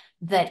is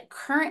that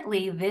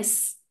currently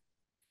this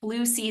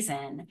flu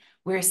season,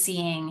 we're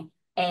seeing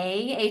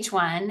A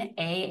H1,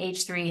 A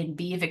H3, and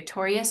B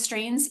Victoria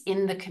strains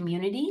in the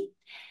community.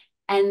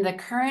 And the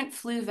current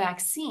flu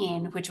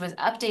vaccine, which was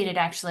updated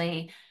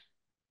actually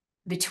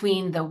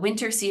between the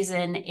winter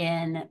season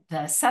in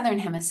the Southern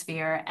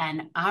Hemisphere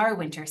and our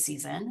winter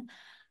season,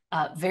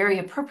 very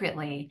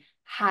appropriately,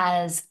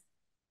 has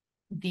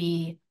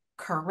the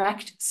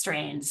correct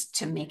strains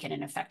to make it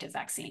an effective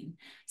vaccine.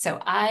 So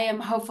I am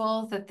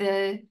hopeful that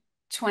the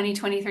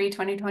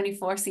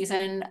 2023-2024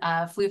 season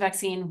flu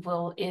vaccine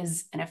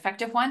is an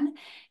effective one.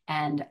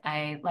 And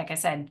like I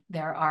said,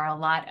 there are a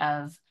lot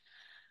of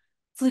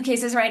flu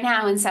cases right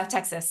now in South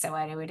Texas. So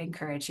I would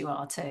encourage you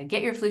all to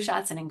get your flu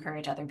shots and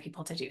encourage other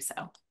people to do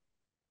so.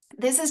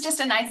 This is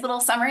just a nice little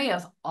summary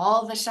of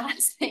all the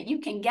shots that you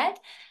can get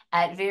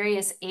at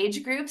various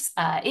age groups.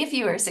 If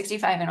you are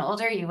 65 and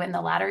older, you win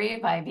the lottery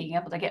by being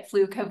able to get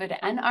flu, COVID,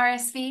 and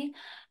RSV.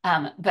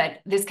 But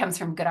this comes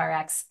from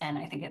GoodRx, and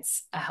I think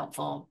it's a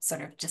helpful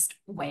sort of just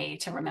way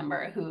to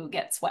remember who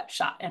gets what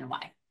shot and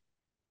why.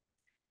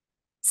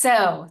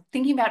 So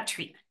thinking about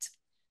treatment.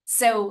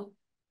 So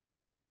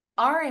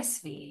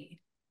RSV,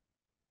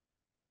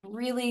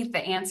 really the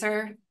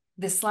answer,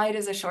 this slide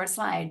is a short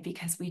slide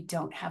because we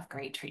don't have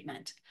great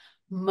treatment.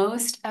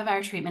 Most of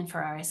our treatment for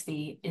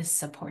RSV is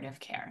supportive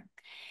care.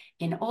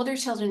 In older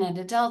children and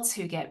adults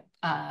who get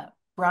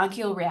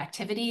bronchial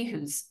reactivity,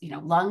 whose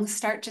lungs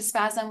start to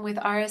spasm with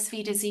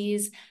RSV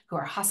disease, who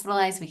are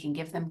hospitalized, we can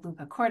give them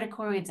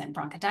glucocorticoids and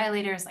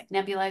bronchodilators like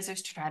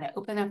nebulizers to try to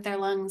open up their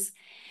lungs.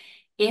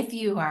 If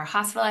you are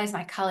hospitalized,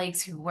 my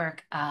colleagues who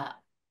work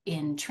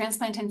in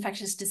transplant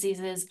infectious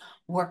diseases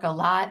work a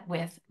lot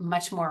with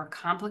much more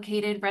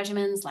complicated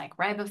regimens like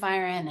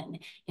ribavirin and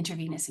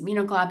intravenous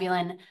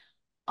immunoglobulin.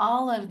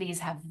 All of these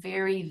have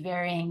very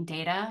varying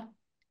data.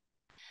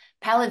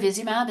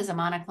 Palivizumab is a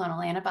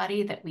monoclonal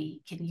antibody that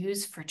we can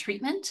use for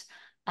treatment.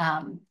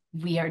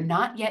 We are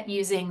not yet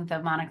using the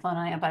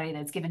monoclonal antibody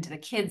that's given to the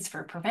kids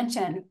for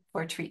prevention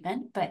for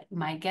treatment, but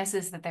my guess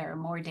is that there are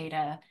more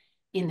data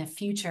in the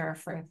future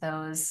for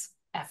those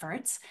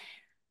efforts.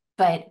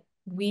 But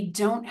we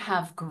don't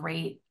have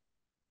great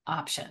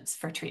options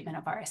for treatment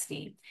of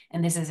RSV,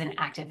 and this is an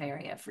active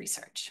area of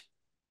research.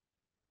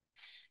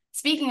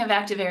 Speaking of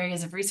active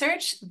areas of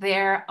research,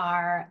 there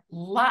are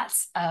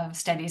lots of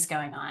studies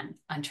going on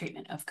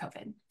treatment of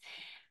COVID.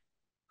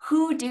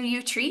 Who do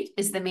you treat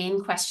is the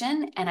main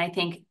question, and I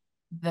think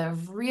the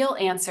real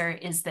answer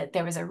is that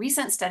there was a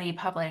recent study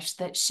published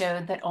that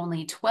showed that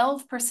only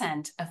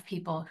 12% of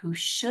people who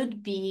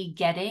should be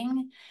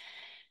getting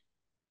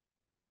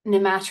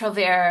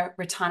nirmatrelvir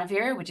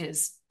ritonavir, which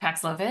is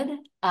Paxlovid,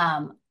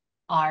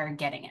 are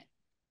getting it.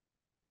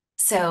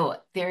 So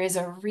there is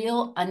a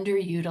real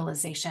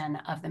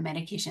underutilization of the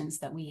medications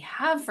that we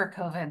have for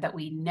COVID that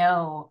we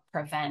know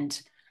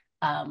prevent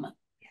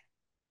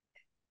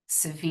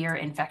severe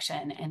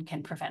infection and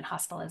can prevent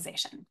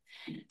hospitalization.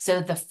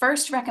 So the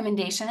first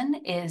recommendation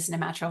is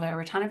nirmatrelvir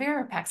ritonavir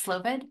or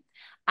Paxlovid.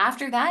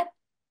 After that,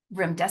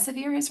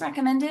 remdesivir is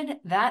recommended.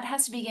 That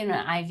has to be given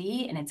an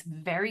IV, and it's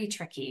very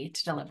tricky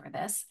to deliver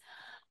this.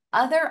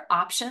 Other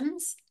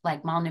options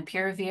like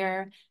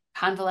molnupiravir,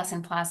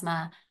 convalescent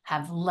plasma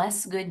have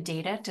less good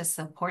data to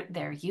support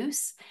their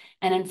use.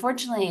 And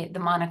unfortunately, the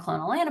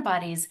monoclonal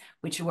antibodies,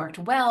 which worked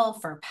well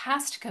for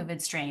past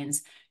COVID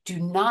strains, do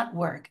not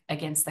work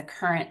against the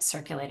current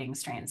circulating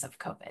strains of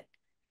COVID.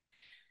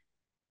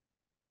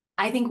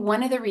 I think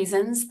one of the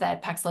reasons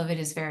that Paxlovid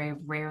is very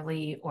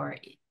rarely or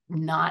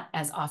not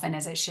as often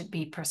as it should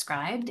be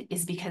prescribed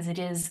is because it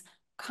is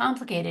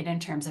complicated in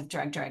terms of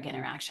drug-drug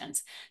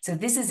interactions. So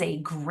this is a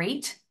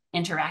great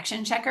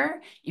interaction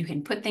checker. You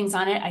can put things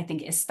on it. I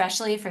think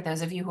especially for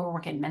those of you who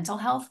work in mental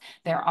health,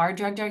 there are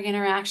drug-drug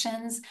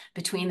interactions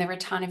between the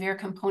ritonavir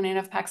component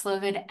of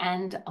Paxlovid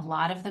and a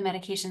lot of the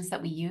medications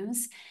that we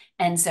use.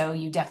 And so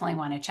you definitely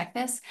want to check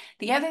this.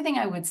 The other thing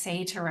I would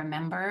say to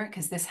remember,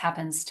 because this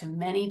happens to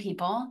many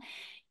people,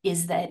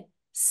 is that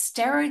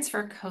steroids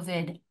for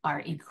COVID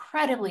are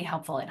incredibly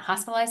helpful in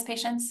hospitalized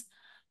patients,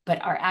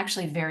 but are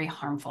actually very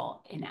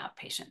harmful in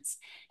outpatients.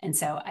 And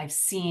so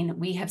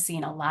we have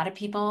seen a lot of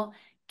people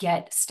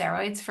get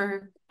steroids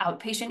for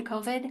outpatient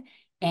COVID,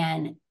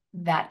 and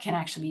that can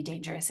actually be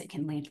dangerous. It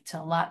can lead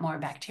to a lot more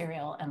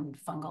bacterial and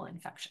fungal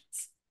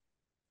infections.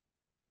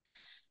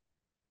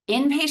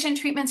 Inpatient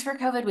treatments for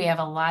COVID, we have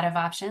a lot of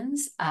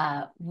options.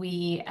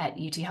 We at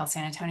UT Health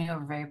San Antonio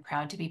are very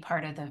proud to be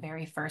part of the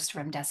very first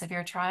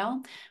remdesivir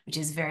trial, which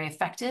is very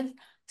effective.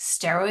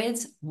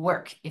 Steroids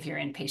work if you're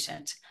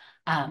inpatient.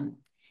 And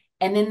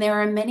then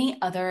there are many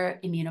other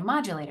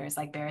immunomodulators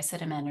like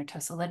baricitinib or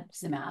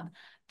tocilizumab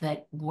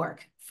that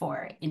work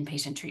for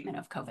inpatient treatment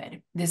of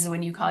COVID. This is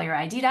when you call your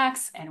ID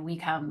docs and we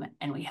come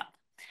and we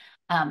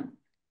help.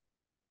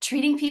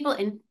 Treating people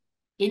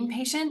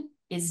inpatient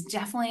is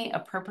definitely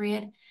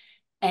appropriate.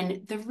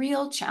 And the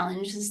real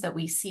challenges that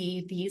we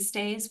see these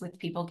days with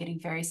people getting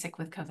very sick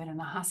with COVID in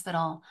the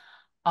hospital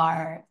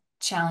are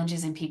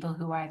challenges in people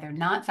who are either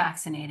not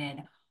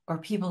vaccinated or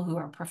people who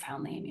are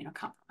profoundly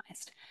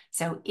immunocompromised.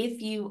 So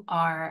if you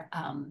are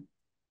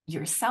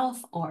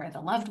yourself or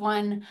the loved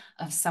one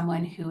of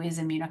someone who is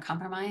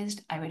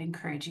immunocompromised, I would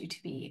encourage you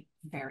to be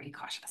very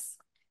cautious.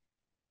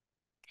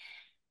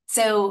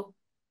 So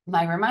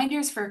my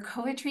reminders for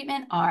COVID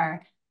treatment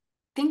are: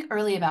 think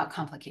early about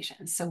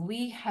complications. So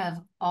we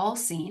have all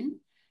seen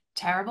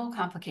terrible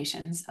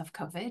complications of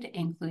COVID,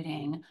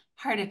 including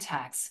heart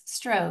attacks,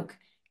 stroke,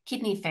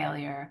 kidney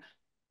failure,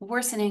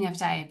 worsening of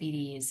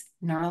diabetes,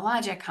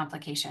 neurologic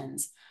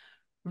complications.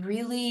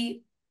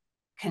 Really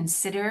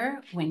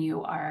consider when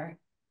you are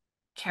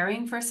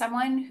caring for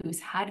someone who's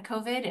had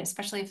COVID,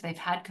 especially if they've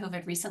had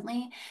COVID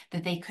recently,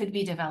 that they could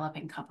be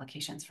developing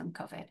complications from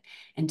COVID.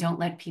 And don't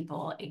let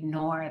people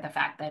ignore the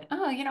fact that,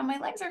 oh, you know, my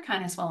legs are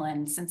kind of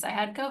swollen since I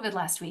had COVID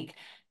last week.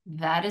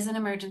 That is an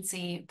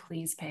emergency.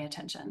 Please pay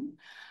attention.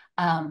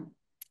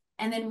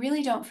 And then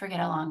really don't forget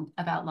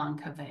about long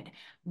COVID.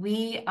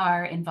 We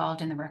are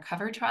involved in the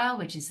RECOVER trial,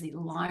 which is the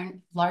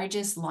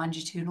largest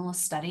longitudinal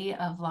study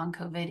of long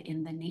COVID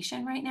in the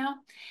nation right now.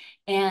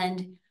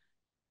 And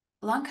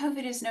long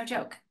COVID is no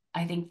joke.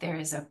 I think there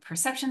is a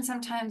perception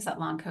sometimes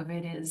that long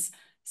COVID is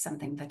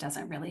something that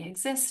doesn't really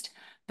exist,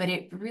 but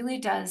it really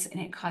does,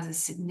 and it causes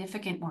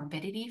significant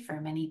morbidity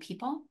for many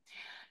people.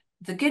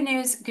 The good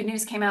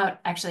news came out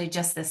actually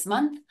just this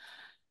month.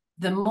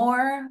 The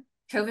more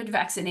COVID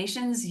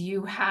vaccinations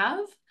you have,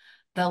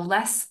 the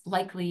less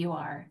likely you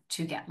are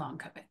to get long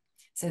COVID.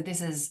 So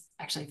this is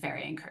actually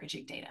very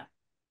encouraging data.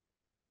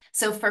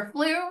 So for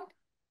flu,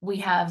 we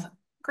have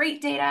great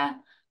data.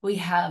 We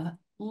have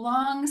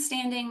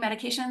long-standing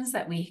medications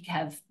that we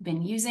have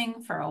been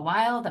using for a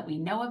while that we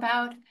know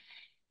about.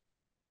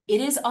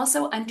 It is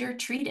also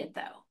undertreated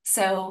though.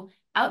 So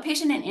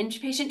outpatient and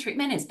inpatient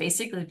treatment is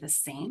basically the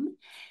same.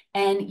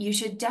 And you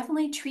should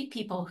definitely treat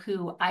people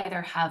who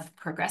either have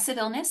progressive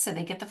illness, so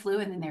they get the flu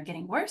and then they're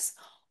getting worse,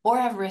 or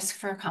have risk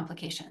for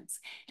complications.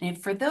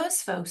 And for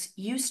those folks,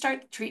 you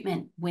start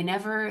treatment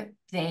whenever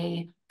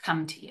they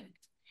come to you.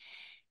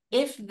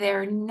 If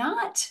they're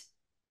not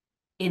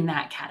in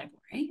that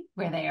category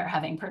where they are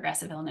having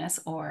progressive illness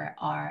or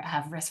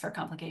have risk for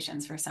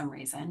complications for some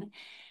reason,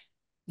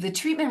 the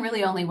treatment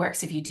really only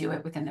works if you do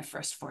it within the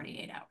first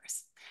 48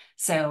 hours.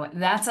 So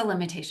that's a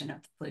limitation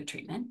of the flu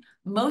treatment.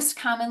 Most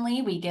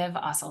commonly, we give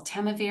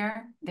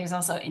oseltamivir. There's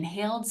also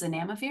inhaled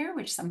zanamivir,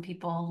 which some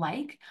people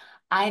like,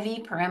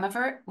 IV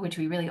peramivir, which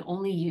we really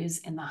only use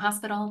in the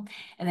hospital,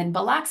 and then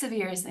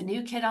baloxavir is the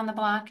new kid on the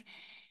block.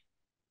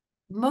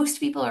 Most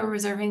people are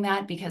reserving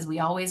that because we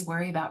always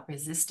worry about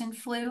resistant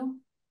flu.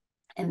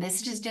 And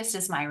this is just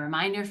as my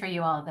reminder for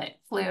you all that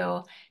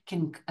flu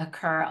can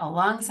occur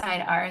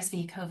alongside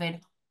RSV,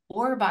 COVID,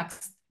 or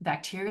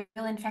bacterial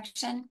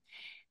infection.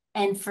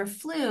 And for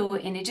flu,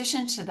 in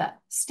addition to the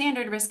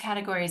standard risk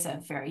categories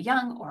of very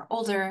young or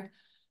older,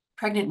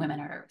 pregnant women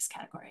are a risk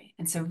category.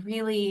 And so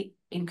really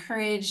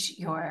encourage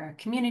your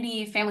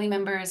community, family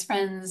members,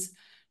 friends,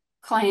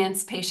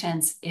 clients,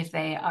 patients, if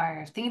they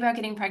are thinking about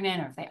getting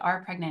pregnant or if they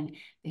are pregnant,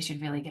 they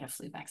should really get a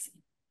flu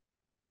vaccine.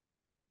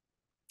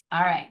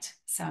 All right,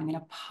 so I'm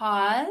gonna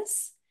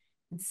pause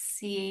and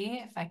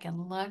see if I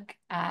can look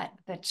at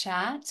the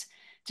chat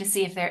to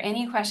see if there are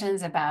any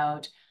questions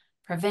about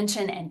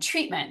prevention and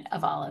treatment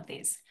of all of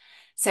these.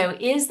 So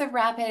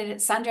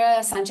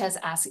Sandra Sanchez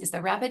asks, is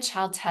the rapid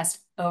child test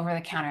over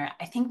the counter?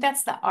 I think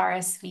that's the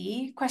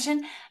RSV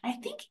question.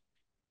 I'm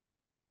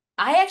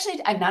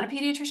not a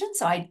pediatrician,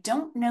 so I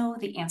don't know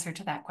the answer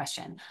to that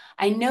question.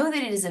 I know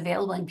that it is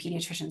available in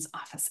pediatricians'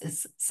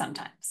 offices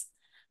sometimes,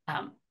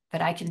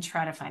 but I can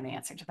try to find the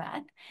answer to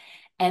that.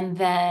 And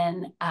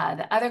then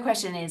the other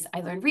question is,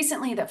 I learned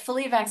recently that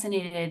fully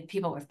vaccinated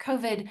people with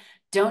COVID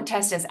don't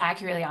test as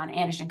accurately on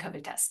antigen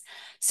COVID tests.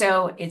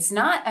 So it's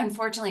not,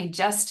 unfortunately,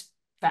 just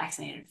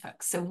vaccinated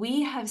folks. So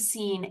we have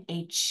seen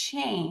a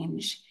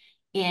change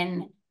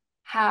in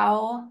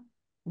how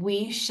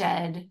we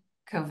shed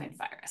COVID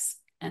virus.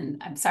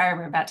 And I'm sorry,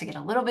 we're about to get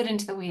a little bit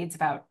into the weeds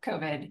about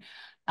COVID,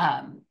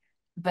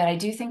 but I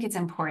do think it's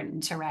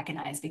important to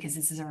recognize, because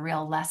this is a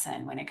real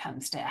lesson when it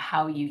comes to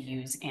how you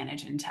use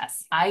antigen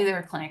tests,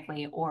 either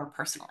clinically or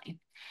personally.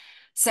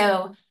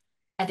 So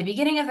at the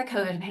beginning of the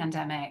COVID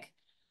pandemic,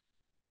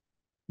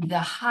 the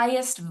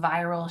highest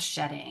viral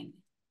shedding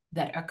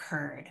that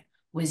occurred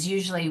was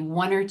usually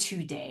 1 or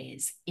 2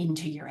 days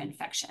into your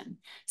infection.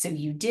 So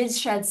you did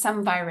shed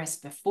some virus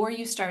before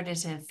you started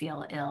to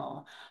feel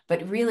ill,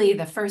 but really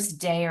the first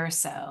day or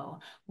so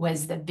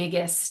was the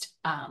biggest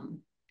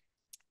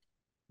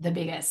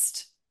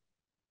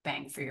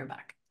bang for your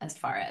buck as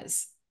far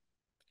as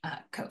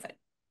COVID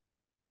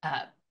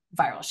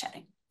viral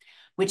shedding,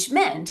 which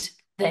meant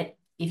that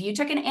if you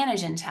took an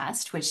antigen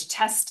test, which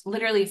tests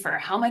literally for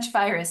how much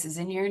virus is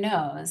in your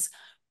nose,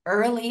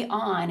 early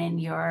on in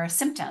your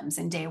symptoms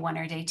in day 1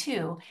 or day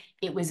 2,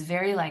 it was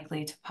very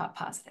likely to pop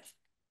positive.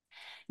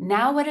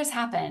 Now, what has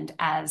happened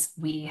as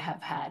we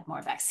have had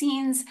more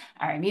vaccines,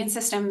 our immune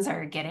systems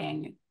are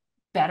getting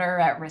better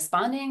at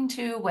responding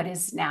to what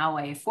is now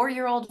a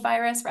 4-year-old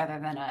virus rather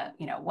than a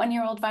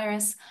 1-year-old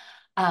virus.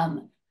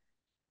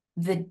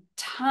 The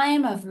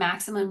time of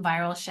maximum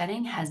viral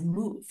shedding has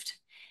moved.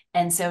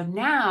 And so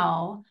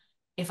now,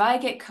 if I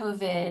get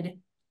COVID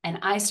and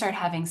I start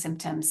having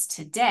symptoms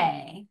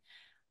today,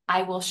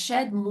 I will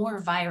shed more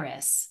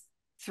virus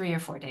 3 or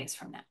 4 days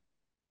from now.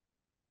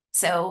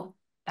 So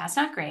that's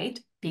not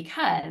great,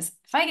 because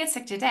if I get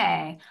sick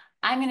today,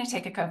 I'm going to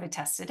take a COVID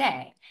test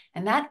today,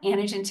 and that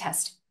antigen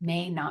test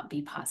may not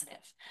be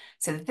positive.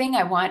 So the thing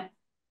I want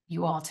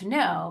you all to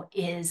know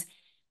is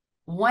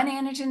one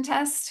antigen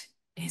test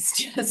is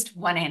just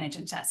one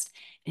antigen test.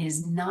 It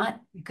is not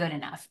good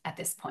enough at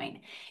this point.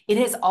 It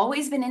has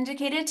always been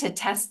indicated to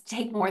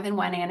take more than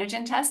one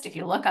antigen test. If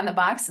you look on the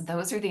box,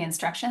 those are the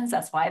instructions.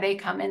 That's why they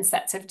come in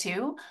sets of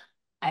 2.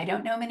 I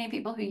don't know many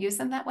people who use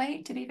them that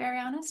way, to be very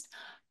honest.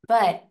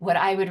 But what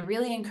I would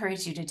really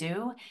encourage you to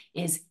do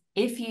is,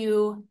 if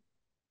you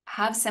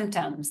have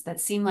symptoms that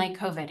seem like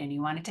COVID and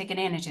you want to take an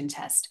antigen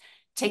test,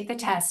 take the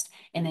test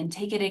and then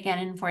take it again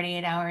in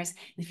 48 hours.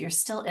 If you're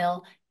still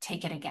ill,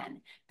 take it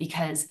again,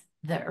 because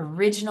the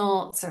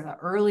original sort of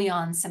early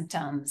on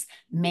symptoms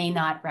may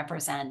not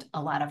represent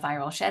a lot of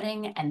viral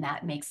shedding, and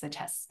that makes the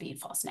tests be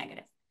false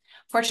negative.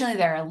 Fortunately,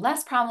 there are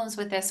less problems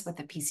with this with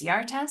the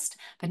PCR test,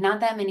 but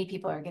not that many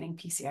people are getting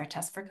PCR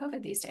tests for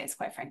COVID these days,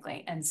 quite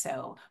frankly. And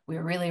so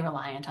we're really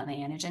reliant on the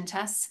antigen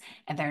tests,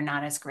 and they're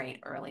not as great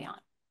early on.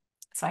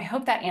 So I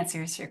hope that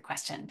answers your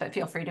question, but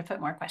feel free to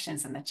put more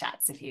questions in the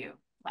chats if you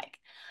like.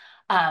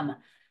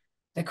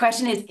 The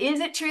question is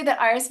it true that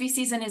RSV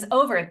season is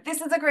over? This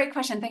is a great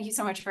question. Thank you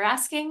so much for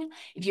asking.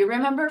 If you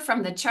remember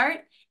from the chart,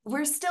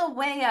 we're still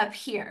way up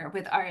here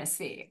with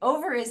RSV.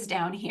 Over is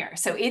down here.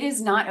 So it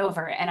is not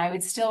over. And I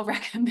would still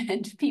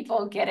recommend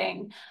people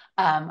getting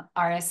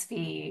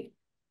RSV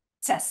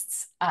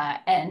tests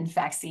and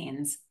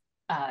vaccines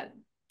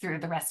through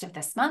the rest of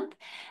this month.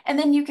 And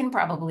then you can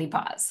probably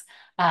pause.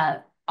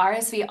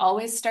 RSV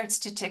always starts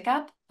to tick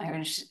up. I'm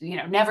going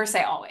to, never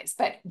say always,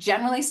 but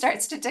generally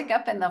starts to tick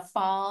up in the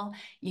fall,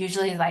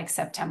 usually like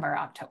September,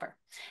 October.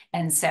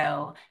 And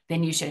so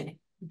then you should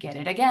get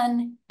it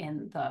again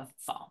in the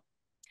fall.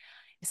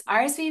 Is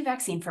RSV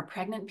vaccine for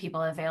pregnant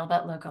people available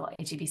at local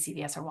H-E-B,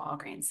 CVS, or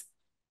Walgreens?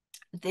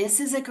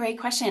 This is a great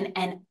question.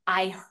 And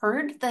I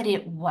heard that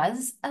it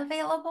was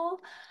available.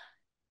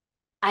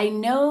 I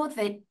know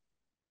that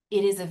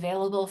it is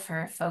available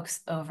for folks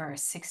over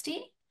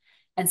 60.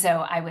 And so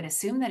I would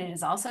assume that it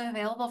is also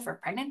available for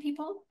pregnant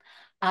people.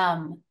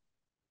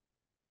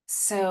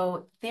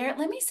 So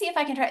let me see if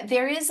I can try.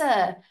 There is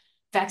a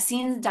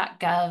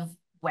vaccines.gov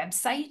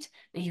website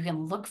that you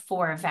can look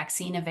for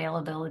vaccine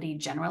availability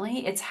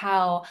generally. It's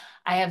how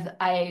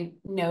I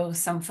know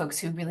some folks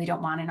who really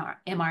don't want an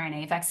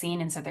mRNA vaccine,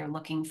 and so they're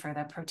looking for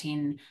the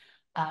protein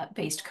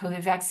based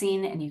COVID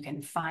vaccine, and you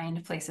can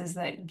find places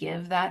that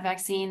give that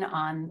vaccine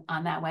on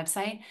that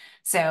website.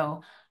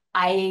 So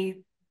I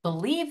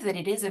believe that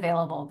it is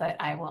available, but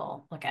I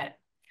will look at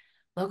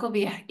local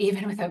B,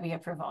 even with OB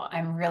approval.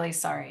 I'm really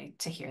sorry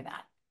to hear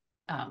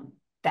that.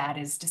 That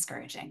is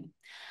discouraging.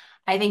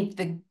 I think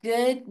the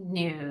good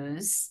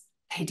news,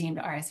 they deemed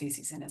RSV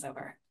season is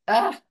over.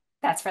 Ugh,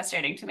 that's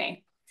frustrating to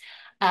me.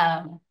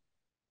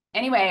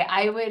 Anyway,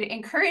 I would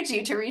encourage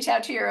you to reach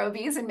out to your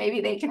OBs, and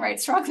maybe they can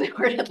write strongly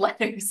worded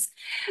letters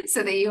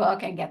so that you all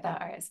can get the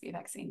RSV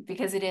vaccine,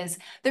 because it is,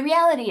 the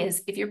reality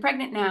is, if you're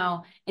pregnant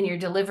now and you're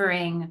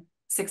delivering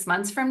 6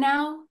 months from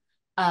now,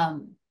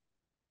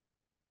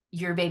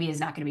 your baby is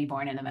not going to be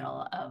born in the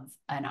middle of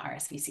an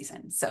RSV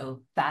season.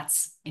 So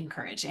that's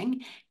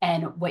encouraging.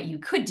 And what you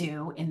could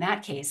do in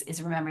that case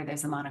is remember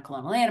there's a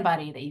monoclonal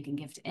antibody that you can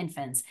give to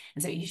infants.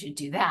 And so you should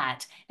do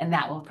that, and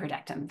that will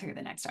protect them through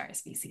the next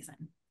RSV season.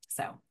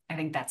 So I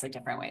think that's a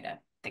different way to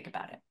think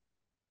about it.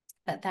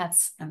 But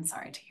I'm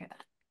sorry to hear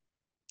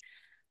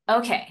that.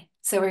 Okay,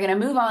 so we're going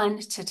to move on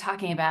to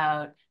talking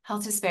about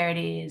health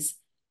disparities,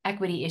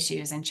 equity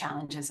issues, and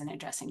challenges in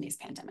addressing these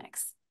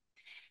pandemics.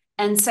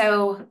 And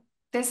so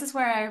this is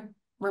where I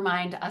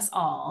remind us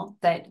all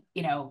that,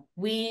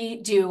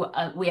 we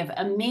have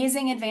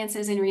amazing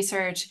advances in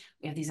research.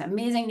 We have these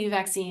amazing new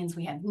vaccines.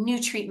 We have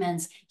new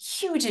treatments,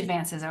 huge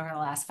advances over the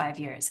last 5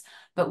 years.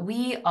 But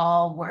we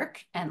all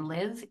work and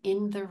live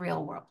in the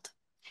real world.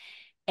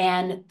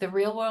 And the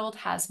real world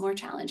has more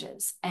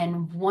challenges.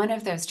 And one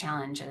of those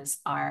challenges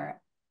are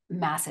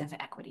massive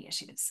equity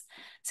issues.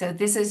 So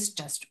this is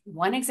just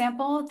one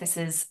example. This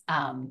is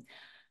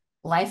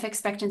life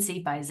expectancy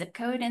by zip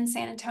code in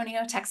San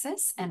Antonio,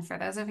 Texas. And for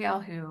those of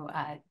y'all who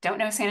don't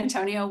know San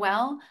Antonio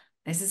well,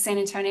 this is San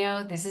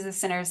Antonio. This is the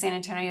center of San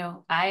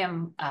Antonio. I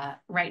am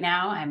right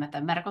now, I'm at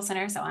the medical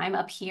center. So I'm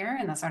up here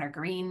in the sort of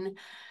green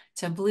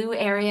to blue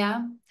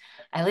area.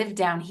 I live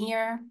down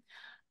here.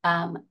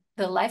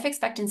 The life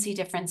expectancy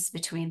difference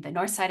between the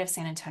north side of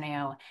San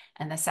Antonio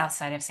and the south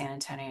side of San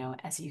Antonio,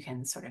 as you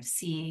can sort of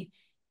see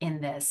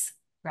in this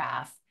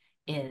graph,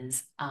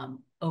 is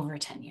over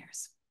 10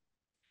 years.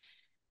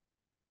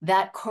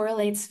 That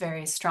correlates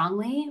very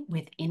strongly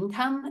with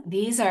income.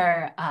 These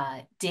are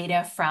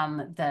data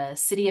from the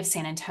City of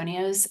San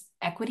Antonio's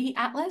Equity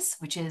Atlas,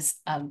 which is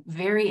a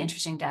very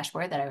interesting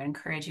dashboard that I would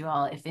encourage you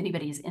all, if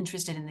anybody is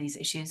interested in these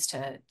issues,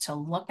 to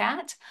look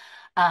at.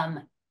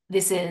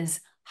 This is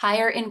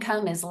higher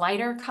income is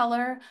lighter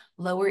color,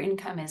 lower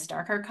income is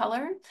darker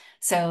color.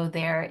 So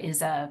there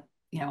is a,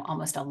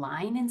 almost a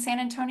line in San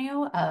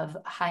Antonio of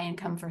high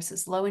income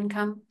versus low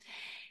income.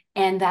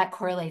 And that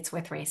correlates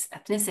with race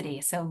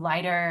ethnicity. So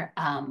lighter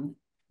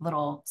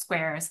little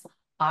squares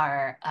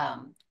are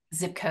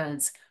zip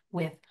codes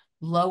with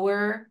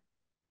lower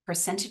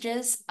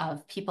percentages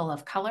of people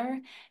of color,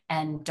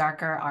 and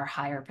darker are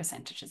higher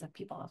percentages of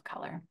people of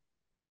color.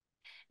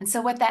 And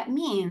so what that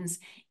means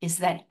is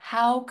that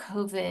how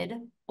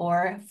COVID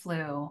or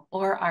flu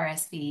or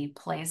RSV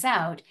plays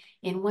out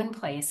in one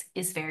place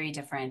is very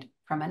different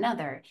from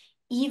another,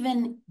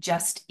 even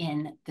just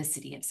in the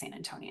city of San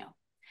Antonio.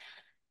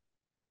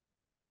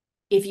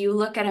 If you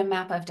look at a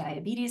map of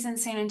diabetes in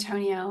San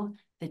Antonio,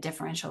 the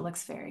differential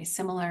looks very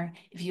similar.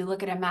 If you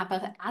look at a map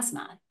of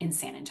asthma in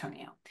San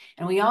Antonio,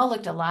 and we all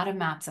looked at a lot of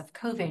maps of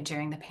COVID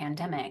during the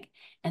pandemic,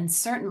 and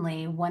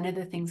certainly one of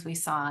the things we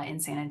saw in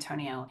San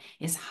Antonio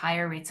is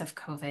higher rates of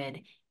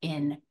COVID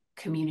in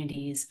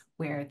communities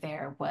where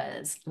there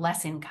was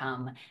less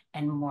income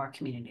and more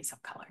communities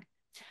of color.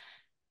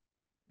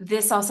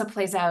 This also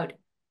plays out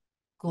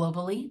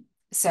globally.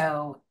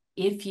 So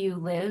if you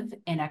live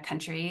in a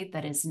country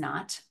that is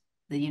not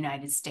the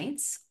United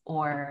States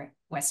or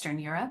Western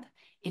Europe,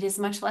 it is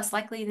much less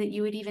likely that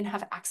you would even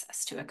have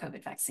access to a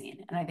COVID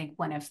vaccine. And I think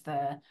one of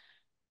the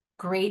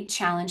great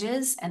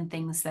challenges and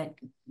things that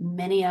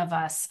many of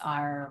us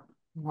are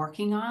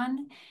working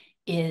on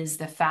is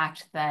the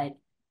fact that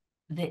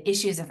the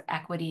issues of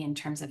equity in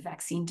terms of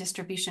vaccine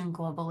distribution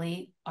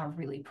globally are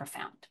really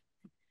profound.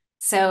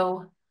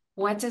 So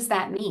what does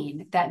that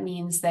mean? That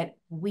means that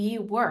we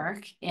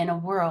work in a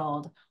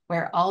world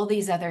where all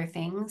these other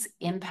things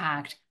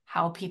impact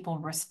how people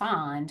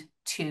respond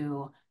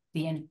to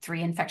the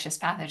 3 infectious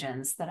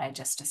pathogens that I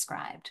just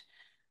described.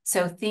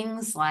 So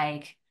things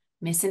like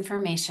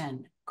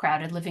misinformation,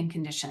 crowded living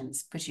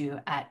conditions put you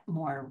at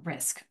more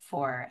risk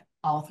for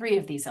all 3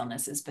 of these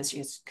illnesses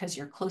because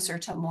you're closer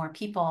to more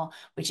people,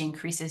 which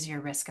increases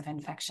your risk of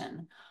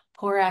infection.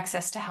 Poor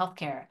access to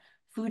healthcare,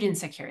 food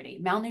insecurity,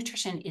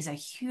 malnutrition is a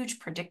huge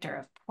predictor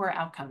of poor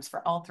outcomes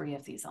for all 3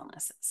 of these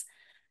illnesses.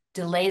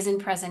 Delays in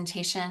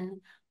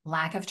presentation,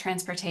 lack of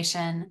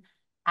transportation,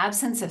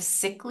 absence of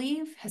sick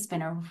leave has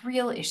been a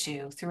real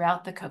issue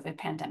throughout the COVID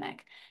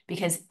pandemic,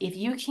 because if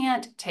you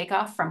can't take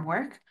off from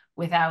work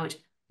without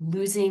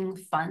losing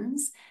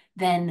funds,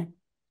 then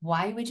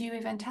why would you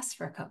even test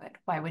for COVID?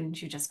 Why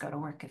wouldn't you just go to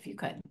work if you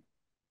could?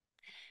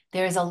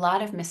 There is a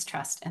lot of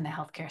mistrust in the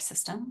healthcare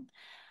system.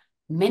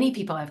 Many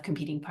people have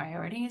competing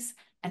priorities,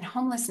 and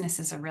homelessness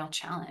is a real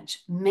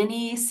challenge.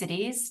 Many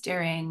cities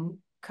during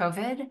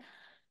COVID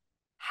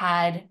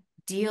had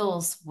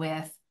deals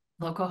with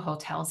local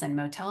hotels and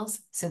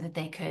motels so that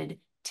they could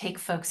take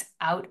folks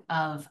out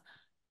of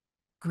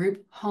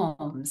group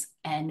homes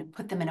and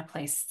put them in a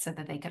place so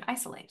that they could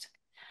isolate.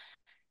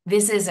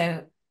 This is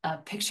a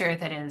picture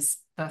that is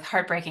both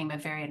heartbreaking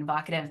but very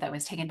evocative that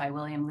was taken by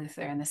William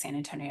Luther in the San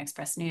Antonio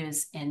Express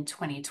News in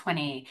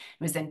 2020. It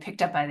was then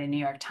picked up by the New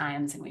York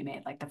Times, and we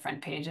made like the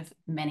front page of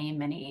many,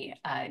 many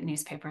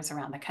newspapers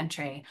around the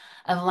country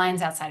of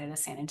lines outside of the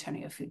San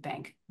Antonio Food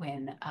Bank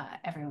when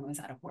everyone was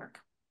out of work.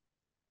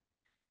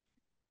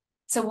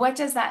 So what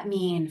does that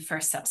mean for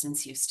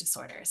substance use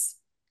disorders?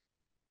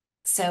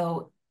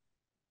 So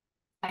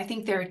I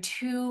think there are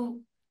 2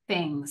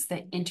 things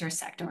that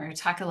intersect, and we're going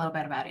to talk a little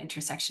bit about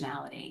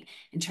intersectionality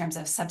in terms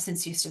of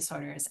substance use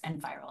disorders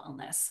and viral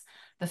illness.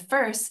 The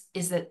first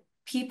is that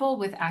people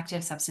with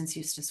active substance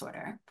use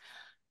disorder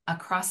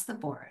across the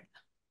board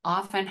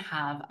often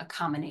have a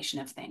combination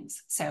of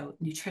things. So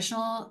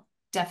nutritional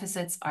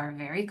deficits are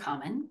very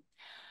common.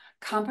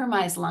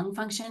 Compromised lung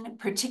function,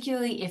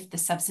 particularly if the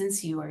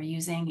substance you are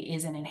using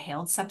is an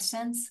inhaled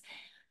substance,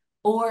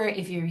 or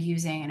if you're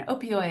using an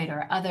opioid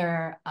or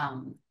other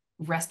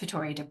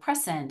respiratory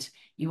depressant,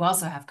 you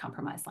also have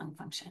compromised lung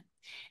function.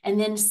 And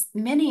then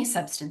many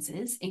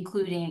substances,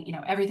 including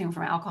everything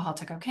from alcohol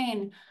to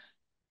cocaine,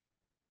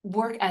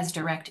 work as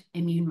direct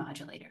immune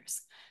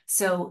modulators.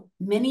 So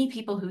many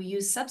people who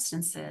use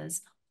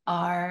substances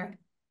are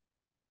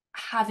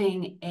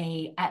having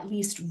a at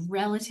least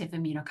relative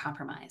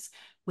immunocompromise,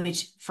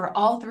 which for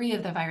all three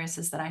of the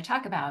viruses that I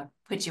talk about,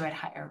 puts you at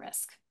higher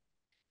risk.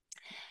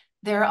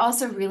 There are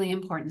also really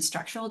important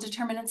structural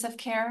determinants of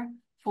care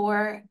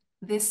for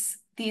these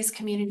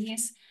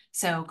communities.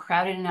 So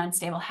crowded and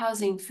unstable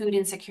housing, food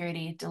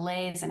insecurity,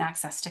 delays in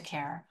access to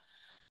care,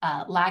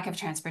 lack of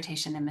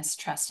transportation, and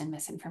mistrust and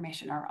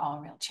misinformation are all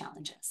real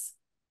challenges.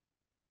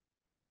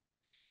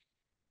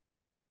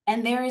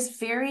 And there is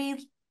very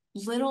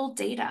little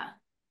data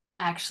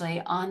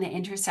actually on the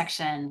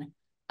intersection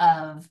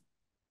of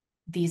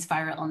these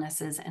viral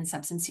illnesses and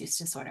substance use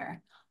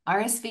disorder.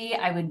 RSV,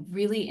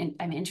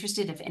 I'm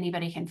interested if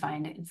anybody can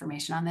find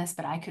information on this,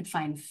 but I could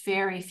find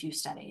very few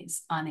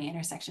studies on the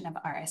intersection of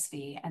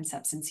RSV and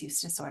substance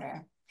use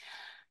disorder.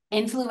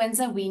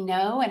 Influenza, we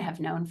know and have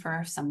known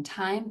for some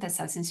time that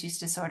substance use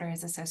disorder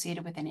is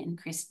associated with an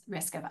increased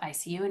risk of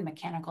ICU and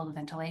mechanical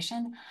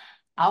ventilation.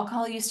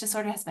 Alcohol use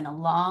disorder has been a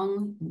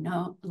long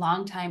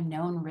time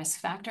known risk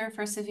factor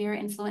for severe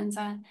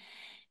influenza.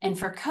 And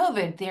for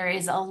COVID, there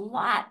is a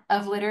lot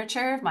of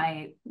literature.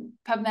 My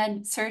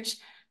PubMed search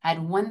had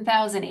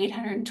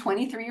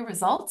 1,823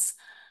 results,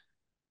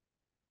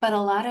 but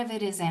a lot of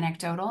it is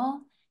anecdotal.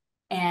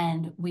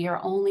 And we are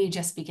only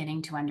just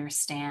beginning to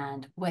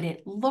understand what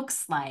it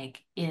looks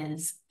like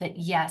is that,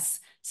 yes,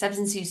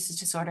 substance use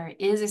disorder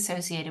is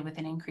associated with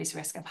an increased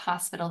risk of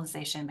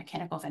hospitalization,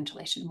 mechanical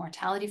ventilation,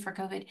 mortality for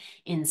COVID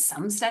in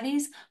some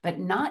studies, but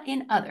not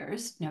in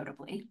others,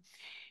 notably.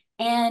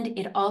 And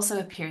it also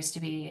appears to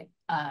be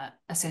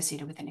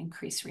associated with an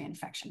increased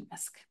reinfection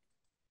risk.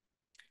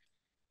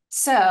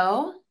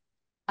 So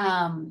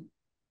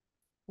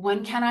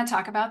one cannot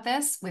talk about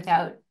this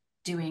without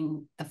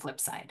doing the flip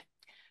side.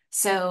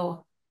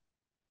 So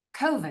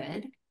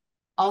COVID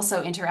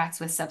also interacts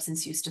with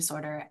substance use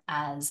disorder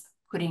as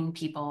putting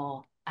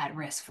people at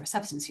risk for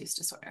substance use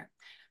disorder.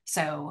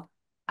 So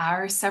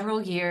our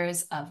several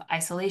years of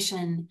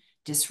isolation,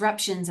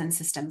 disruptions in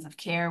systems of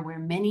care where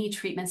many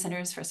treatment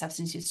centers for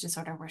substance use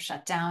disorder were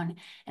shut down,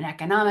 an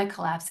economic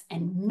collapse,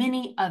 and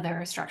many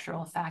other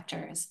structural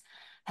factors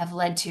have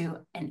led to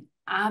an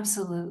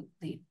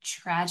absolutely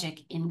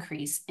tragic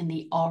increase in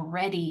the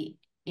already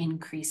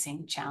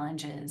increasing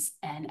challenges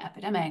and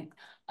epidemic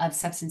of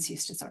substance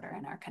use disorder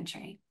in our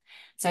country.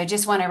 So I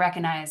just want to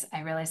recognize,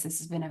 I realize this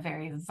has been a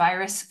very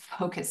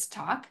virus-focused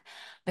talk,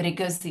 but it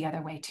goes the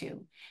other way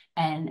too.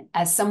 And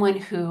as someone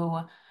who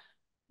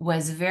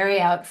was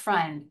very out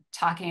front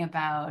talking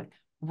about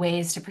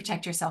ways to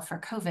protect yourself for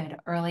COVID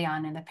early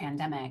on in the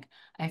pandemic,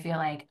 I feel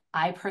like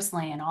I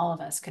personally and all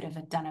of us could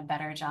have done a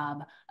better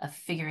job of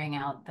figuring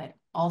out that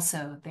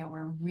also there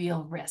were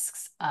real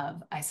risks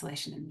of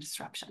isolation and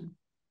disruption.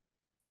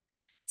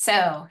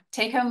 So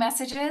take-home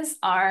messages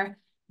are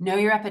know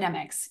your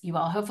epidemics. You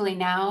all hopefully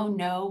now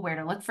know where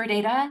to look for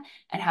data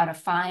and how to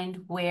find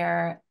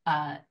where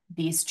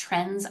these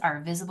trends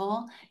are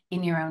visible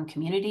in your own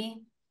community.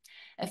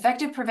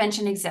 Effective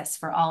prevention exists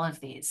for all of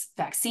these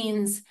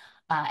vaccines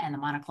and the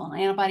monoclonal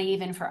antibody,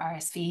 even for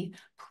RSV.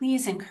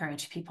 Please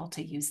encourage people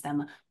to use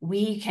them.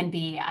 We can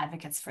be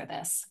advocates for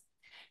this.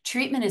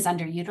 Treatment is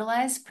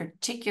underutilized,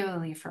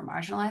 particularly for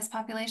marginalized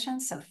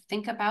populations. So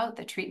think about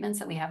the treatments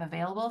that we have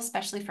available,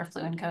 especially for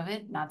flu and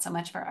COVID, not so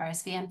much for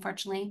RSV,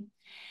 unfortunately.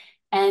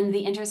 And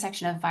the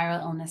intersection of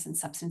viral illness and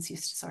substance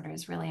use disorder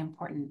is really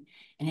important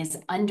and is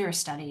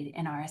understudied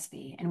in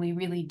RSV, and we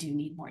really do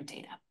need more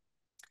data.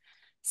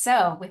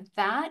 So with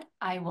that,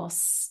 I will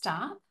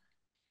stop,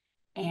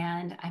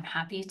 and I'm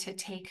happy to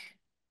take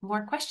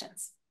more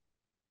questions.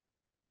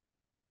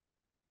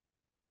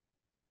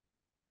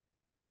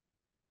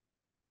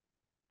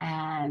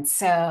 And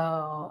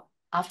so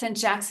often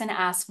Jackson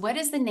asks, what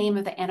is the name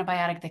of the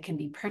antibiotic that can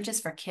be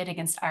purchased for kid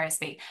against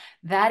RSV?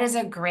 That is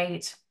a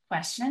great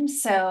question.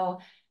 So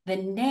the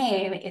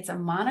name, it's a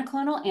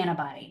monoclonal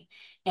antibody,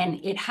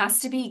 and it has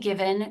to be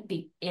given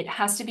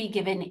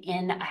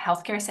in a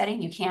healthcare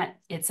setting. You can't,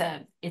 it's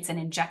an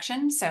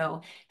injection,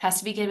 so it has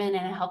to be given in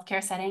a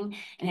healthcare setting,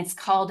 and it's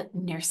called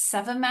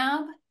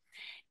nirsevimab,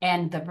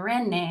 and the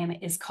brand name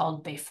is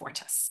called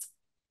Beyfortus.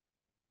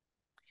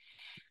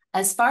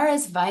 As far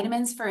as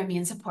vitamins for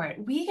immune support,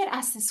 we get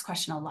asked this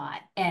question a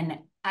lot. And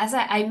as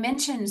I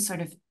mentioned,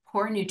 sort of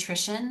poor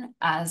nutrition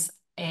as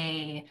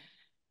a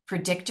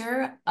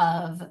predictor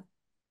of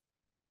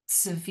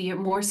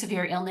more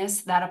severe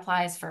illness, that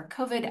applies for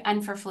COVID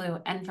and for flu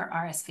and for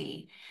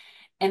RSV.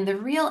 And the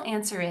real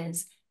answer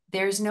is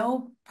there's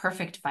no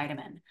perfect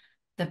vitamin.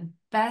 The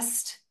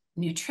best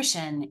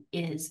nutrition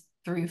is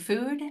through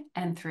food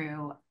and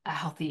through a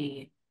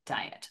healthy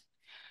diet.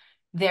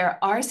 There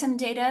are some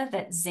data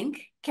that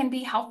zinc can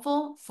be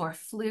helpful for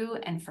flu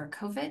and for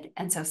COVID.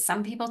 And so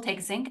some people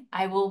take zinc.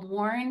 I will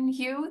warn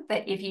you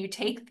that if you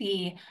take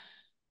the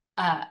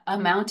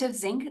amount of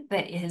zinc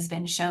that has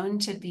been shown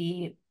to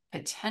be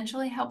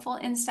potentially helpful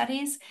in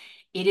studies,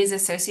 it is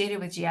associated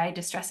with GI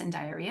distress and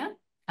diarrhea,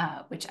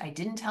 which I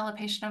didn't tell a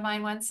patient of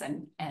mine once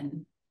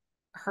and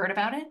heard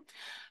about it.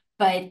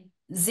 But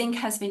zinc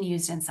has been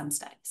used in some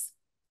studies.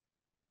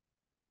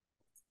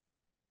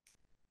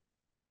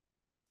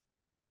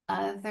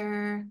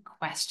 Other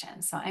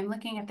questions? So I'm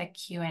looking at the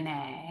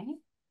Q&A.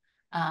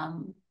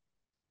 And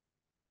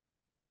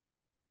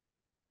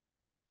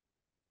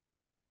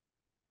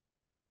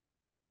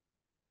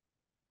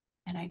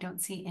I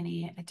don't see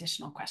any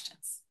additional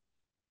questions.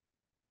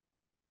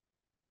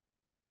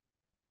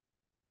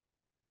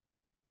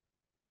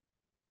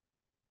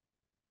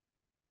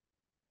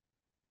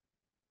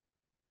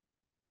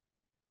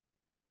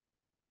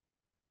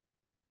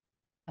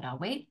 But I'll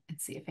wait and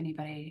see if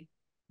anybody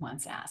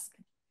wants to ask.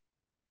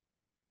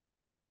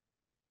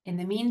 In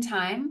the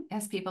meantime,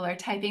 as people are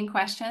typing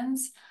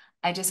questions,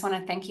 I just want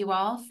to thank you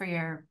all for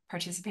your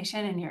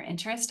participation and your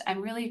interest.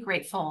 I'm really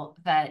grateful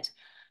that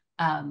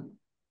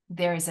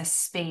there is a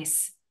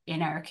space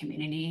in our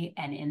community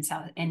and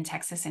in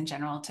Texas in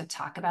general to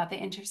talk about the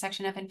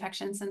intersection of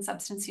infections and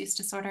substance use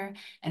disorder,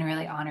 and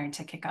really honored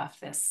to kick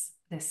off this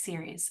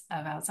series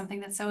about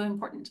something that's so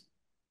important.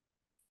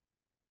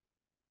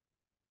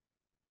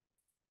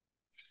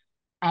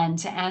 And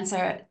to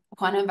answer,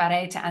 Juan and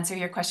Vare, to answer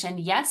your question,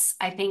 yes,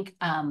 I think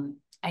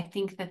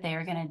that they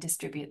are going to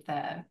distribute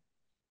the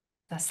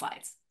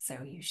slides.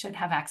 So you should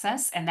have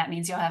access, and that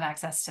means you'll have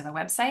access to the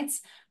websites,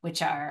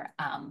 which are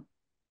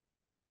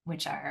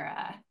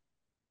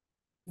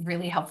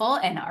really helpful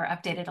and are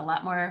updated a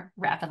lot more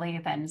rapidly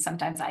than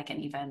sometimes I can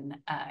even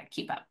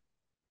keep up.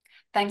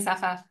 Thanks,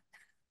 Afa.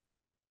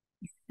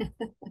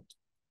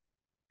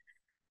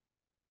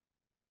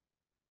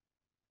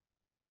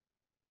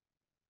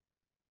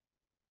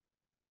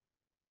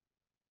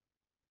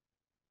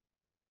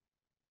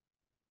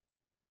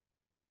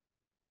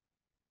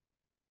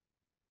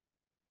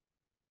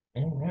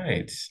 All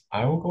right,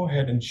 I will go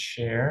ahead and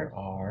share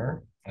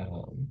our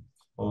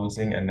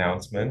closing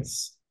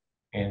announcements,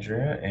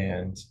 Andrea,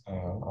 and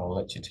I'll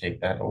let you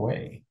take that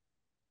away.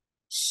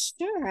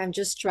 Sure, I'm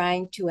just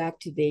trying to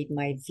activate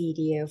my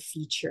video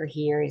feature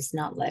here. It's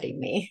not letting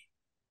me.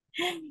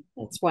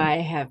 That's why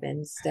I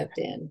haven't stepped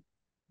in.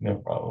 No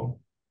problem.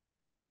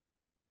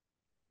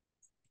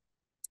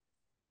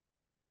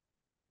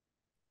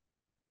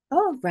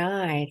 All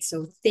right.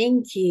 So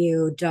thank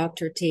you,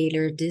 Dr.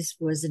 Taylor. This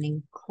was an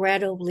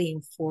incredibly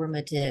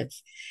informative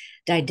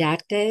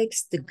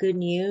didactics. The good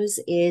news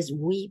is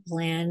we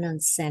plan on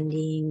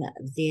sending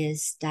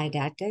this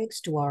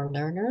didactics to our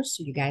learners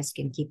so you guys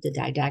can keep the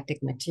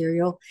didactic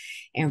material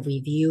and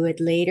review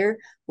it later.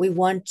 We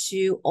want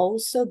to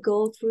also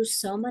go through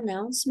some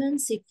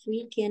announcements. If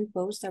we can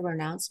post our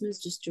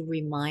announcements just to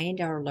remind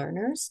our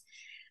learners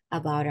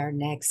about our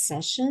next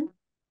session.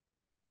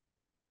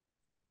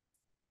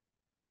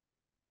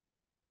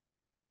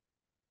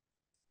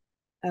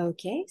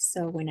 Okay,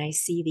 so when I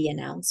see the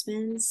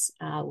announcements,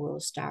 we'll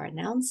start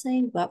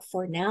announcing. But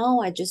for now,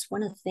 I just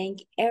want to thank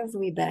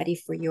everybody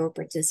for your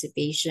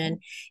participation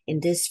in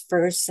this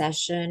first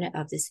session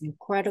of this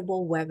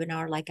incredible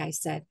webinar. Like I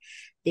said,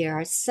 there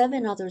are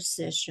 7 other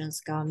sessions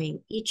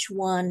coming. In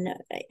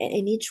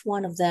each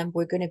one of them,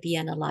 we're going to be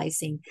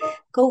analyzing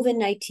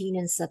COVID-19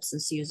 and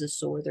substance use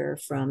disorder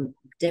from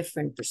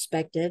different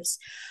perspectives.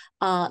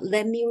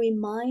 Let me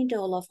remind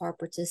all of our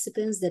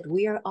participants that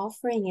we are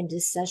offering in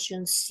this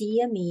session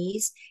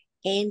CMEs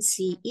and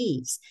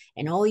CEs.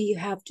 And all you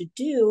have to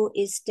do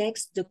is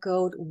text the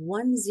code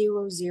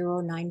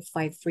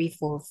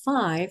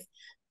 1009535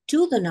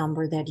 to the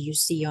number that you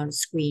see on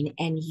screen,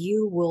 and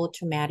you will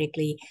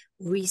automatically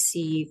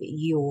receive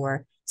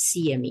your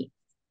CME.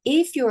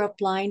 If you're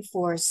applying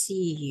for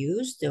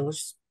CEUs,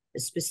 those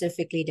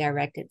specifically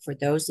directed for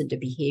those in the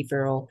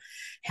behavioral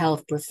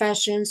health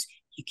professions,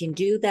 you can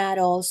do that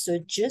also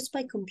just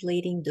by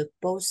completing the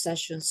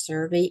post-session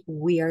survey.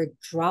 We are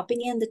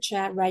dropping in the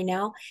chat right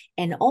now.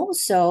 And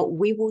also,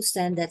 we will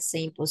send that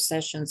same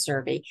post-session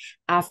survey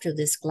after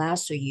this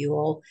class so you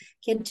all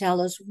can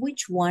tell us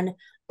which one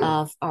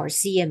of our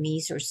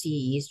CMEs or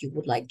CEs you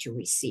would like to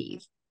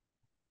receive.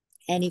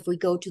 And if we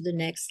go to the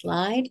next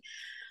slide,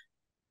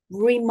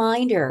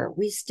 reminder,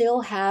 we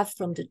still have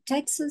from the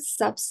Texas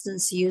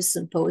Substance Use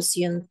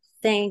Symposium,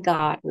 thank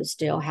God we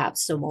still have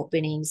some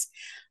openings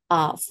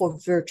for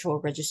virtual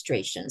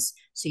registrations.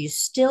 So you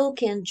still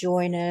can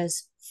join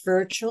us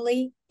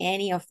virtually.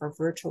 Any of our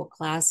virtual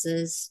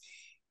classes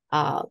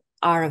are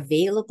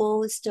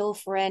available still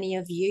for any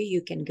of you.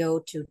 You can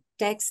go to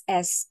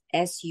texas.org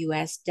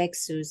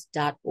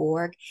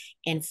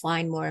and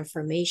find more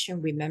information.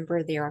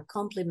 Remember, there are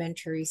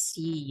complimentary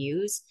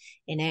CEUs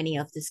in any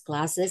of these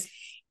classes.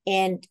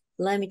 And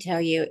let me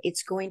tell you,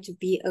 it's going to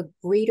be a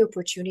great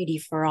opportunity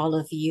for all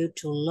of you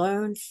to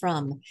learn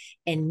from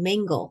and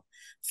mingle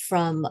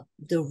from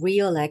the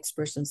real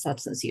experts on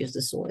substance use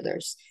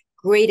disorders.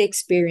 Great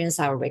experience,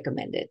 I would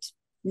recommend it.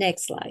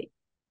 Next slide.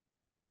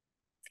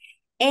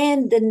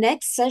 And the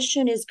next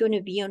session is going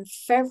to be on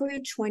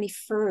February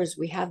 21st.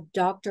 We have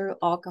Dr.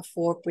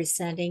 Okafor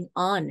presenting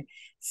on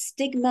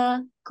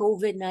stigma,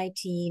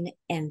 COVID-19,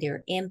 and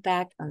their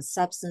impact on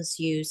substance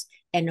use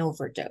and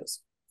overdose.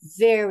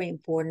 Very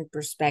important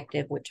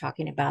perspective. We're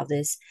talking about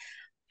this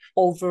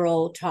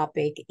overall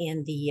topic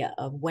in the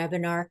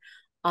webinar.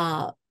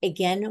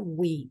 Again,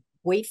 we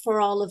wait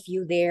for all of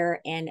you there,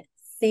 and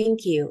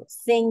Thank you.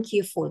 Thank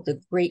you for the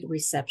great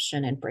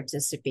reception and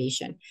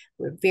participation.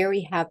 We're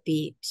very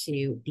happy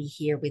to be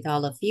here with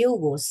all of you.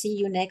 We'll see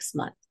you next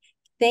month.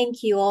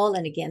 Thank you all.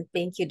 And again,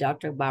 thank you,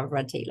 Dr.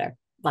 Barbara Taylor.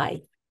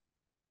 Bye.